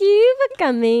 Thank you for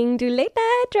coming to Late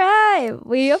Night Drive.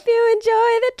 We hope you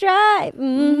enjoy the drive.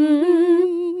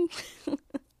 Mm-hmm.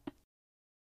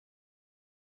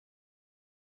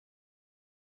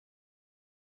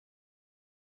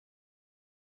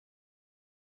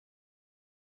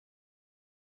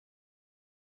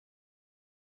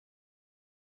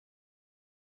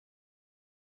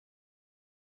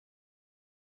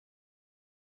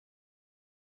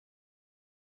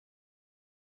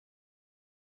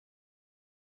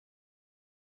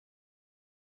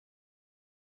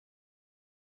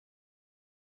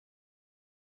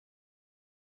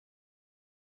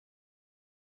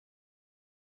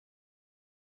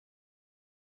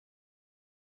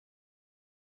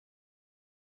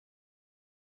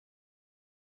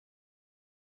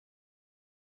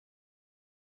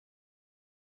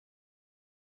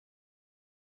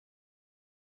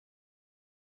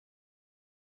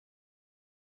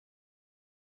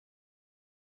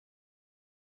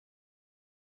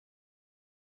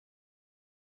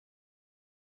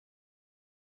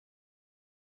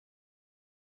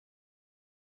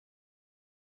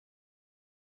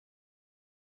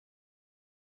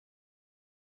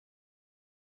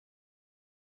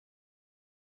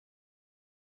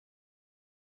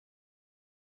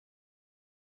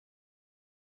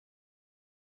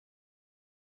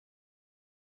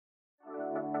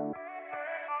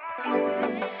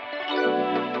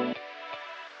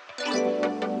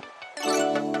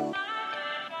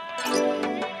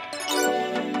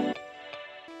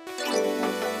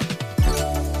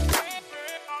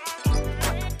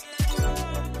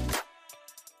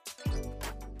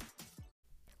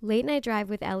 Late Night Drive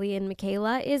with Ellie and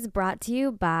Michaela is brought to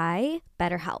you by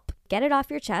BetterHelp. Get it off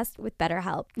your chest with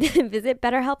BetterHelp. Visit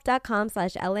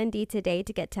betterhelp.com/LND today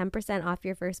to get 10% off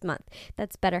your first month.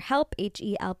 That's BetterHelp,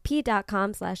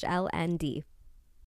 HELP.com/LND.